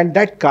 And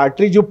that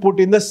cartridge you put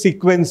in the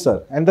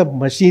sequencer and the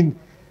machine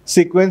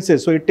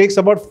sequences. So it takes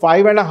about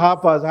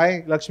 5.5 hours.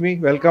 Hi, Lakshmi,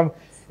 welcome.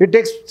 It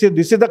takes, see,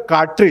 this is the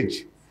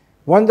cartridge.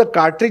 Once the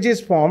cartridge is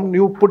formed,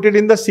 you put it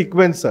in the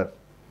sequencer.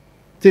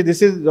 See,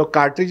 this is the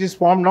cartridge is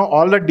formed now.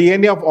 All the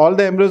DNA of all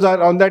the embryos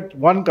are on that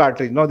one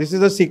cartridge. Now this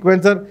is a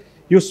sequencer.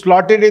 You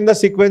slot it in the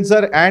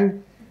sequencer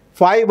and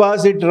 5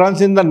 hours it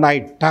runs in the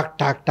night. Tuck,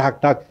 tuck,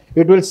 tuck, tuck.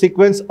 It will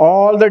sequence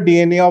all the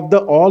DNA of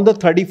all the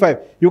 35.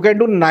 You can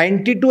do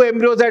 92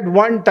 embryos at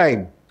one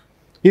time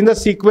in the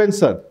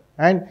sequencer.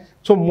 And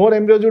so more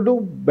embryos you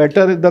do,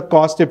 better the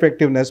cost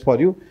effectiveness for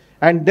you.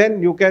 And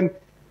then you can,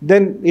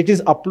 then it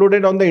is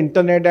uploaded on the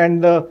internet,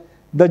 and the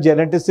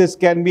geneticists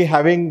can be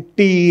having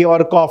tea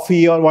or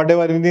coffee or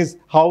whatever in his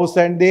house,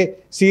 and they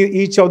see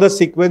each of the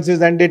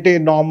sequences and they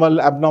take normal,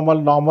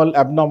 abnormal, normal,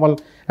 abnormal,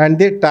 and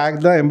they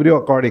tag the embryo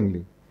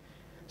accordingly.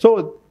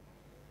 So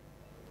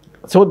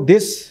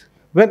this,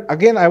 when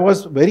again I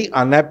was very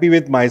unhappy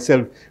with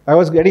myself, I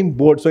was getting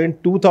bored. So in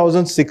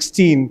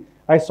 2016,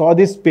 I saw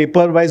this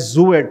paper by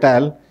Zhu et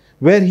al.,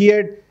 where he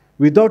had,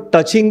 without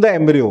touching the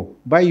embryo,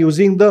 by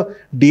using the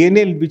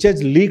DNA which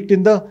has leaked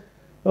in the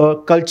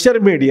culture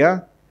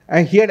media,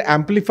 and he had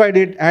amplified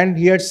it and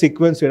he had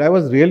sequenced it. I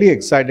was really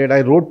excited.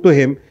 I wrote to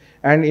him,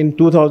 and in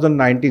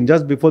 2019,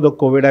 just before the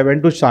COVID, I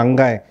went to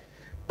Shanghai.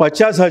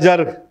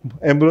 50,000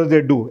 embryos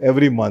they do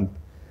every month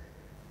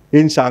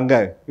in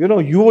Shanghai. You know,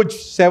 huge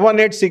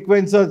 7-8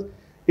 sequencers.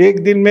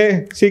 एक दिन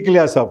में सीख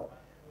लिया सब.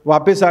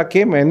 वापस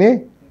आके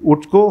मैंने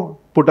उसको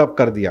put up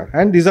कर दिया.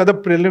 And these are the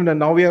preliminary.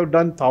 Now we have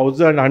done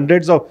thousands,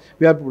 hundreds of,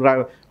 we have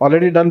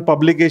already done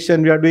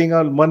publication. We are doing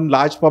one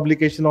large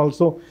publication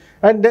also.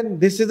 And then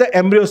this is the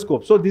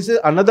embryoscope. So this is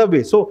another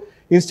way. So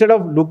instead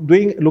of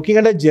looking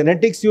at the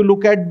genetics, you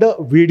look at the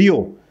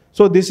video.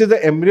 So this is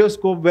the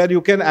embryoscope where you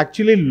can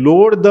actually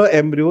load the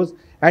embryos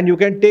and you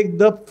can take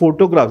the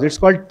photographs. It's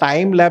called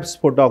time-lapse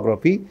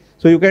photography.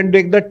 So you can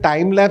take the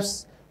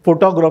time-lapse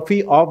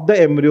photography of the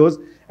embryos.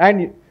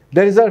 And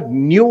there is a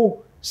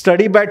new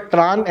study by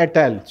Tran et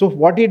al. So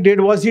what he did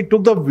was he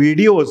took the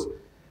videos,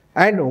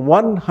 and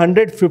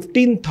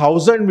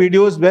 115,000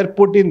 videos were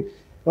put in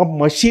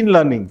machine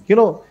learning. You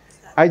know,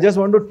 I just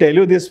want to tell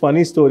you this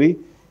funny story.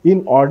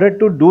 In order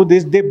to do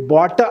this, they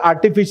bought an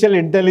artificial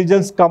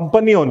intelligence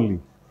company only.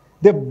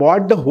 They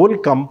bought the whole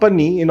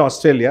company in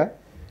Australia,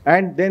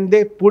 and then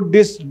they put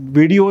these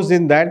videos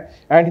in that,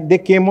 and they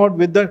came out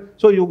with the,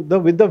 so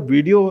with the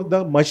video,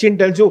 the machine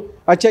tells you,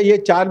 acha ye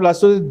 4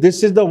 blastocysts,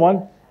 this is the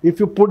one. If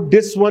you put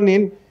this one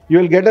in, you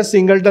will get a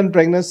singleton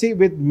pregnancy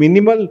with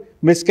minimal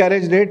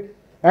miscarriage rate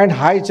and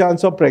high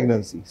chance of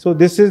pregnancy. So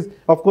this is,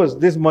 of course,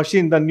 this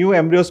machine, the new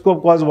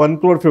embryoscope costs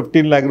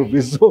 1,15 lakh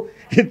rupees. So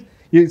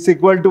it's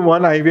equal to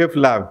one IVF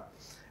lab.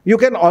 You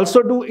can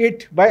also do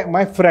it by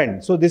my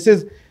friend. So this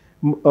is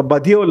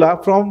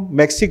Badiola from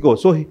Mexico.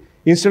 So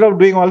instead of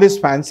doing all this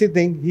fancy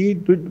thing, he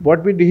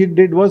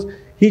did was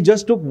he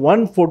just took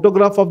one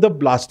photograph of the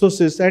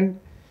blastocyst and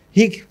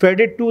he fed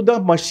it to the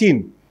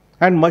machine.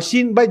 And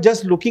machine, by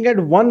just looking at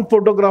one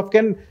photograph,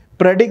 can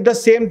predict the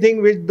same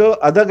thing which the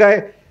other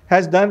guy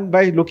has done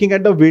by looking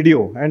at the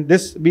video. And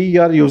this we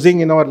are using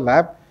in our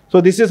lab.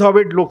 So this is how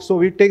it looks. So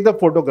we take the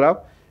photograph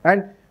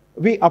and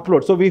we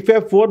upload. So if we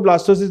have 4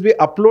 blastocysts, we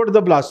upload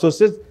the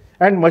blastocysts,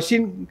 and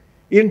machine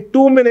in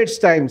 2 minutes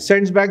time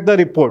sends back the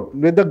report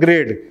with the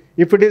grade.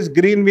 If it is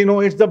green, we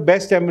know it's the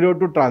best embryo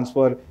to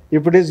transfer.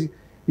 If it is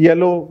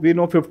yellow, we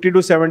know 50 to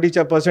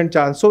 70%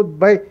 chance. So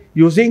by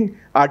using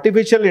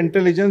artificial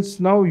intelligence,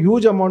 now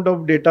huge amount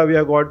of data we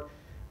have got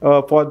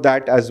for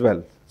that as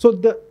well. So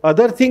the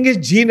other thing is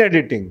gene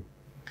editing.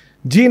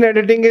 Gene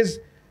editing is,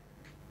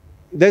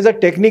 there's a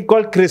technique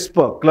called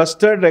CRISPR,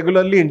 clustered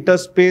regularly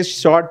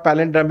interspaced short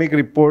palindromic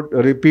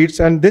repeats.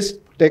 And this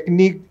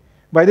technique,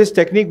 by this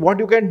technique, what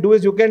you can do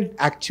is you can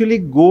actually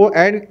go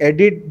and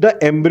edit the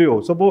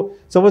embryo.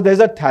 Suppose there's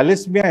a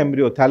thalassemia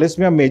embryo,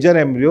 thalassemia major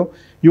embryo,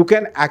 you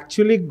can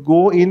actually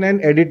go in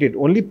and edit it.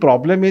 Only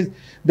problem is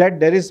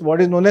that there is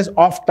what is known as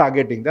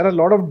off-targeting. There are a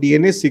lot of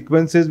DNA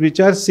sequences which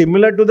are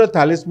similar to the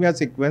thalassemia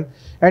sequence,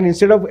 and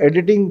instead of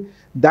editing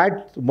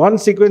that one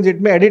sequence,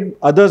 it may edit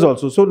others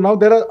also. So now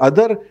there are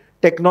other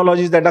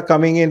technologies that are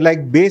coming in,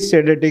 like base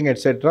editing,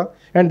 etc.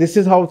 And this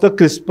is how the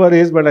CRISPR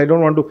is, but I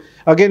don't want to.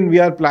 Again, we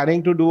are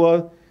planning to do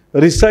a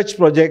research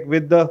project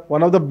with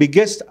one of the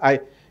biggest.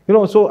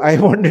 So I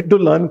wanted to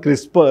learn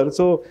CRISPR.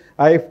 So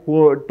I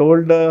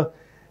told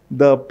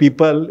the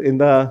people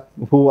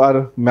who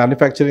are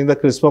manufacturing the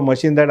CRISPR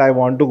machine that I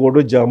want to go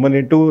to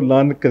Germany to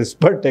learn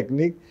CRISPR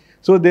technique.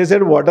 So they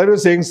said, "What are you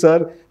saying,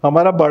 sir?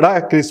 हमारा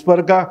बड़ा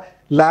CRISPR का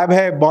lab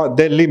है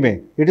दिल्ली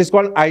में. It is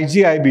called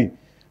IGIB."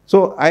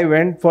 So I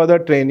went for the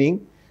training.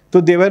 So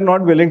they were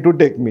not willing to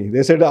take me.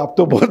 They said, "आप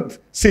तो बहुत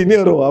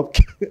senior हो आप."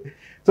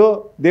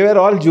 So they were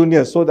all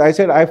juniors. So I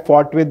said, I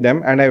fought with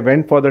them and I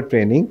went for the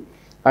training.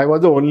 I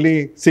was the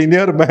only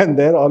senior man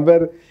there. All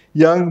were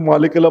young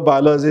molecular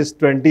biologists,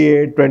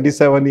 28,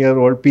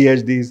 27-year-old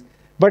PhDs.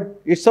 But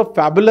it's a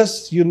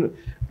fabulous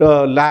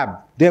lab.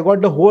 They have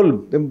got the whole,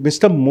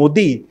 Mr.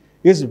 Modi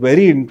is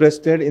very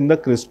interested in the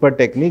CRISPR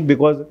technique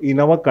because in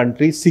our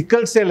country,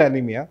 sickle cell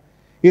anemia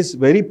is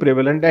very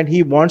prevalent and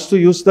he wants to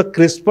use the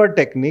CRISPR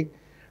technique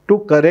to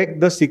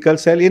correct the sickle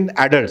cell in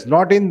adults.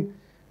 Not in,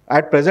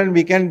 at present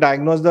we can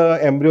diagnose the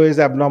embryo is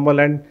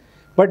abnormal,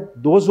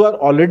 but those who are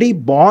already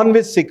born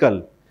with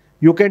sickle,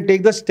 you can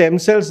take the stem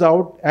cells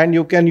out and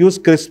you can use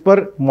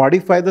CRISPR,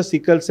 modify the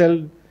sickle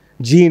cell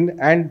gene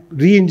and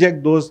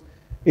re-inject those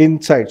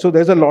inside. So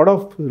there's a lot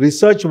of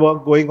research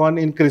work going on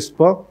in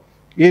CRISPR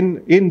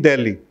in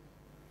Delhi.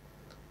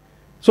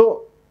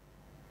 So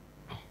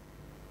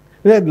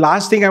the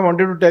last thing I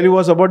wanted to tell you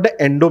was about the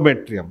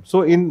endometrium.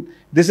 So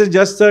this is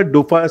just the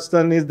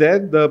Dufastan is there,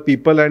 the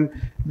people, and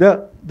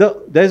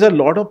there's a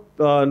lot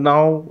of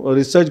now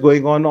research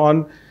going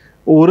on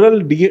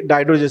oral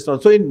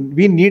dydrogesterone. So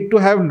we need to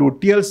have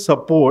luteal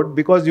support,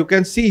 because you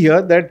can see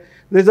here that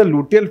there's a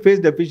luteal phase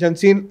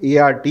deficiency in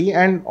ART,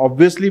 and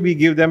obviously we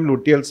give them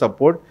luteal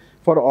support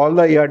for all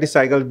the ART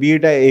cycles, be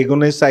it an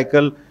agonist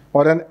cycle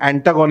or an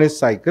antagonist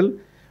cycle.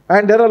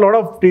 And there are a lot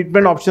of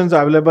treatment options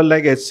available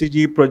like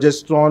HCG,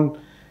 progesterone,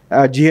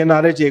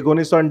 GnRH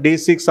agonist on day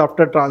 6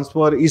 after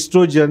transfer,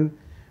 estrogen.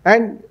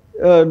 And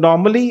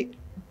normally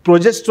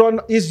progesterone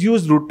is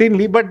used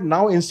routinely, but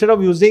now instead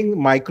of using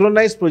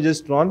micronized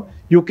progesterone,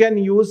 you can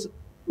use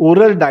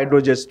oral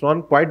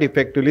dydrogesterone quite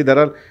effectively. There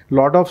are a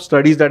lot of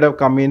studies that have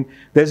come in.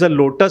 There's a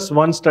Lotus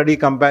 1 study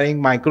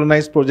comparing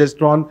micronized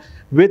progesterone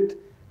with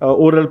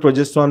oral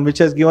progesterone, which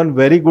has given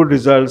very good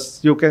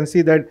results. You can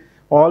see that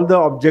all the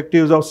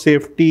objectives of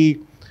safety,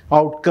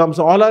 outcomes,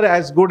 all are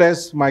as good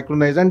as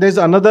micronized. And there's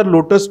another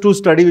Lotus 2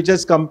 study which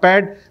has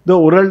compared the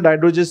oral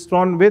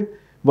dydrogesterone with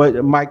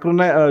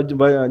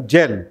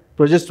gel,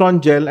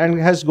 progesterone gel, and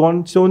has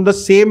shown the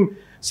same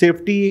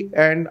safety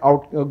and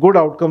good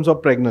outcomes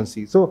of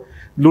pregnancy. So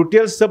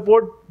luteal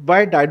support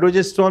by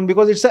dydrogesterone,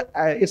 because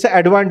it's an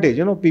advantage.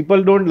 You know,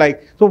 people don't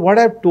like. So what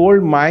I've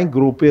told my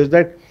group is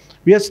that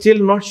we are still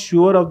not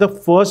sure of the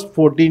first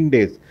 14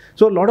 days.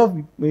 So a lot of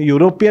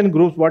European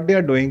groups, what they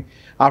are doing,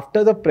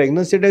 after the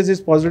pregnancy test is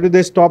positive,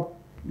 they stop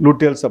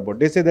luteal support.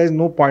 They say there is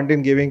no point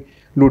in giving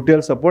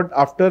luteal support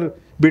after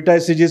beta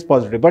HCG is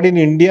positive. But in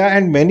India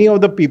and many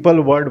of the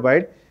people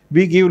worldwide,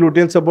 we give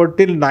luteal support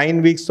till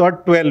 9 weeks or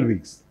 12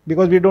 weeks,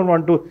 because we don't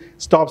want to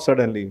stop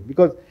suddenly,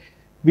 because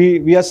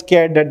we are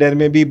scared that there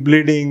may be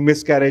bleeding,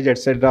 miscarriage,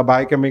 etc.,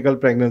 biochemical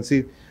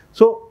pregnancy.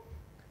 So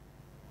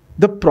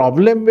the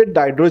problem with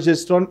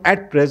dydrogesterone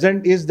at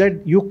present is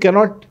that you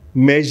cannot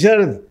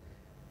measure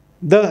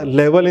the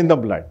level in the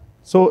blood.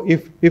 So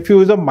if you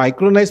use a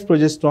micronized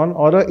progesterone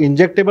or an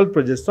injectable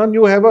progesterone,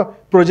 you have a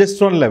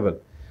progesterone level.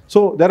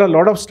 So there are a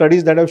lot of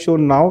studies that have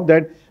shown now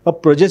that a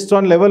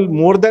progesterone level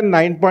more than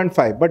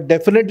 9.5, but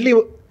definitely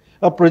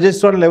a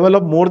progesterone level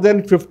of more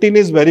than 15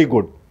 is very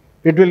good.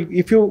 It will,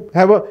 if you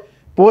have a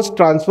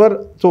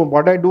post-transfer, so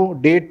what I do,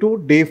 day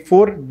 2, day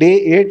 4, day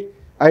 8,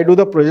 I do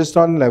the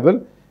progesterone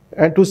level,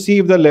 and to see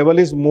if the level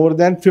is more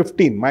than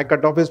 15. My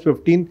cutoff is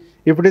 15.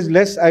 If it is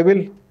less, I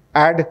will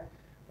add,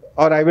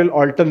 or I will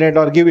alternate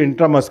or give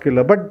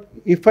intramuscular. But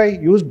if I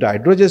use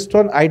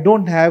dydrogesterone, I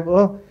don't have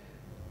a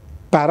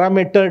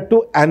parameter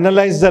to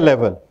analyze the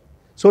level.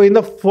 So in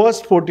the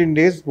first 14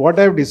 days, what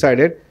I have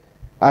decided,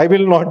 I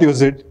will not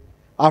use it.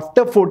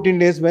 After 14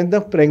 days, when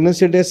the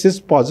pregnancy test is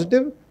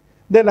positive,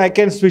 then I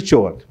can switch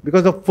over.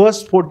 Because the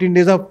first 14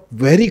 days are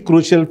very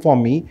crucial for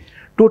me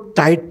to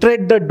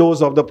titrate the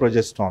dose of the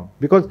progesterone.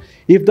 Because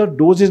if the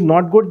dose is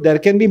not good, there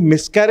can be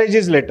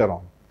miscarriages later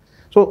on.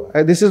 So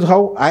this is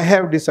how I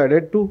have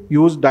decided to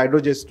use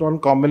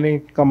dydrogesterone,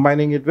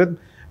 combining it with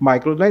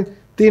micronized.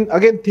 Thin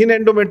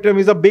endometrium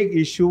is a big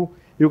issue.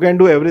 You can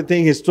do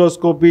everything,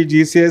 hysteroscopy,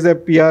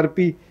 GCSF,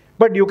 PRP,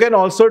 but you can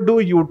also do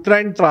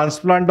uterine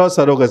transplant or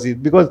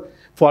surrogacy. Because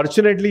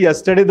fortunately,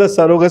 yesterday the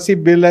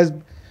surrogacy bill has,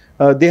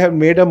 they have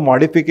made a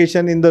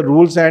modification in the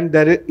rules, and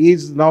there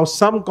is now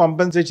some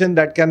compensation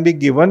that can be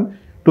given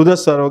to the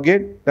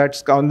surrogate.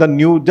 That's on the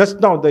new, just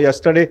now, the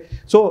yesterday.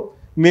 So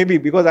maybe,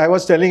 because I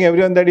was telling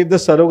everyone that if the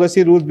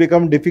surrogacy rules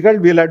become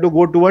difficult, we'll have to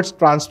go towards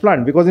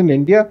transplant. Because in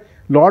India,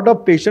 a lot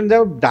of patients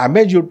have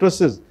damaged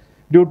uteruses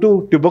due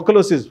to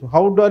tuberculosis.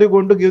 How are you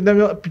going to give them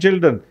your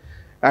children?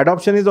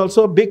 Adoption is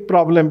also a big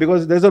problem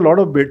because there's a lot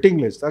of waiting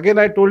list. Again,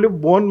 I told you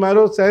bone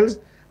marrow cells,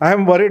 I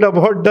am worried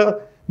about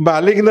the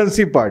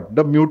malignancy part,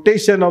 the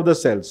mutation of the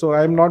cells. So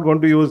I am not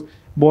going to use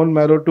bone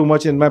marrow too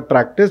much in my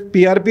practice.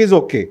 PRP is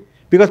okay,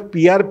 because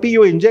PRP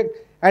you inject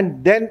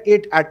and then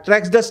it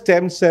attracts the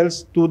stem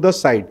cells to the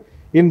site.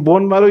 In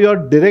bone marrow, you are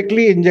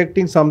directly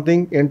injecting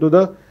something into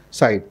the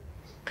site.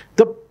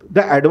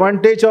 The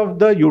advantage of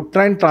the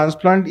uterine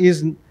transplant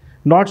is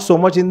not so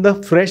much in the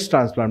fresh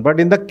transplant, but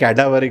in the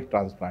cadaveric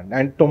transplant.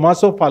 And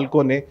Tommaso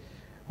Falcone,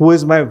 who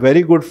is my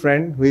very good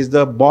friend, who is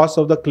the boss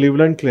of the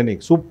Cleveland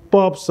Clinic,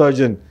 superb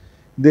surgeon,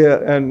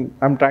 and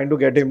I'm trying to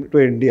get him to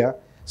India.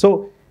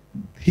 So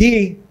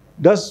he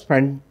does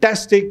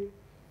fantastic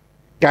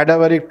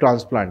cadaveric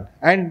transplant.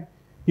 And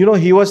you know,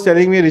 he was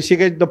telling me,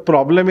 Hrishikesh, the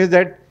problem is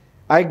that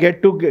I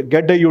get to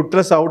get the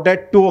uterus out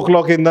at 2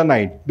 o'clock in the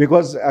night,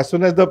 because as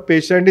soon as the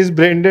patient is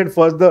brain dead,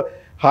 first the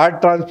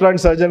heart transplant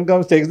surgeon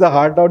comes, takes the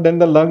heart out, then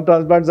the lung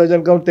transplant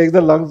surgeon comes, takes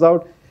the lungs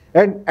out,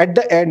 and at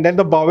the end, then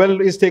the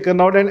bowel is taken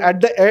out, and at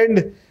the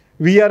end,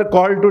 we are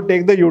called to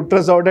take the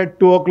uterus out at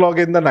 2 o'clock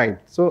in the night.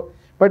 So,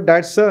 but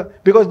that's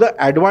because the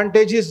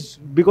advantage is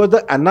because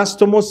the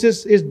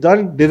anastomosis is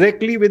done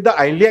directly with the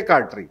iliac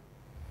artery.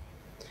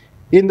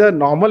 In the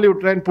normal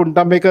uterine,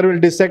 punta maker will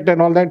dissect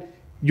and all that.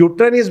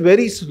 Uterine is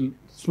very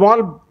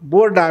small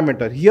bore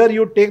diameter. Here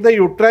you take the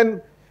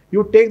uterine,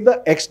 you take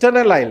the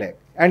external iliac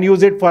and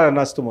use it for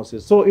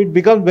anastomosis. So it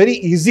becomes very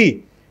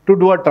easy to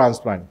do a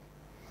transplant.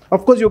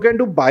 Of course, you can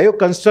do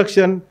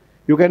bioconstruction.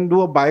 You can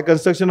do a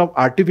bioconstruction of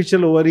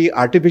artificial ovary,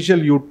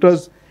 artificial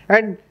uterus,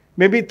 and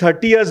maybe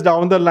 30 years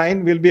down the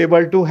line, we'll be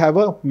able to have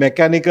a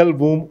mechanical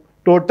womb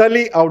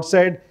totally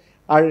outside,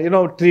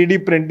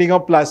 3D printing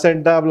of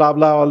placenta, blah,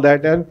 blah, all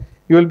that. And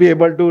you will be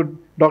able to,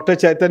 Dr.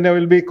 Chaitanya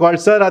will be called,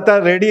 sir,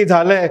 ata ready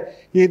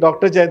dhale.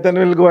 Dr.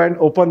 Chaitanya will go and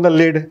open the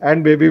lid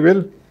and baby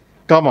will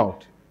come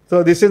out.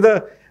 So this is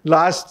the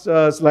last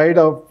slide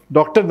of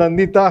Dr.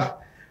 Nandita,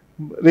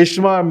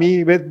 Rishma,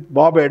 me with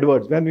Bob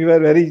Edwards. When we were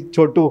very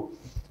chotu,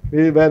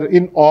 we were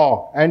in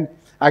awe. And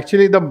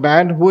actually the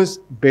man who is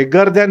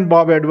bigger than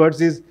Bob Edwards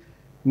is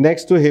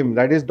next to him.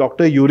 That is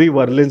Dr. Yuri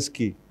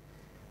Verlinsky,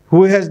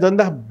 who has done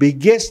the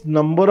biggest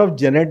number of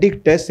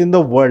genetic tests in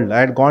the world. I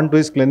had gone to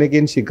his clinic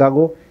in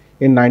Chicago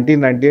in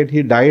 1998.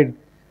 He died.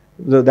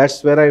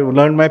 That's where I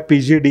learned my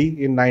PGD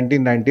in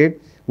 1998.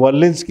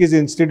 Verlinsky's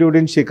institute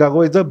in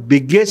Chicago is the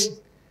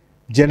biggest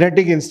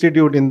genetic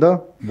institute in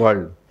the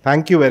world.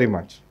 Thank you very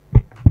much.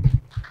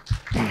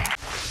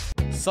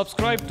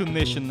 Subscribe to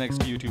Nation Next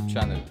YouTube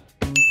channel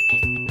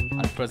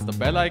and press the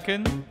bell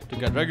icon to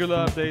get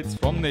regular updates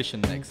from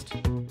Nation Next.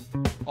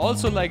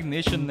 Also like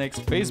Nation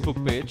Next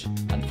Facebook page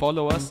and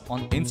follow us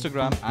on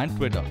Instagram and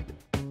Twitter.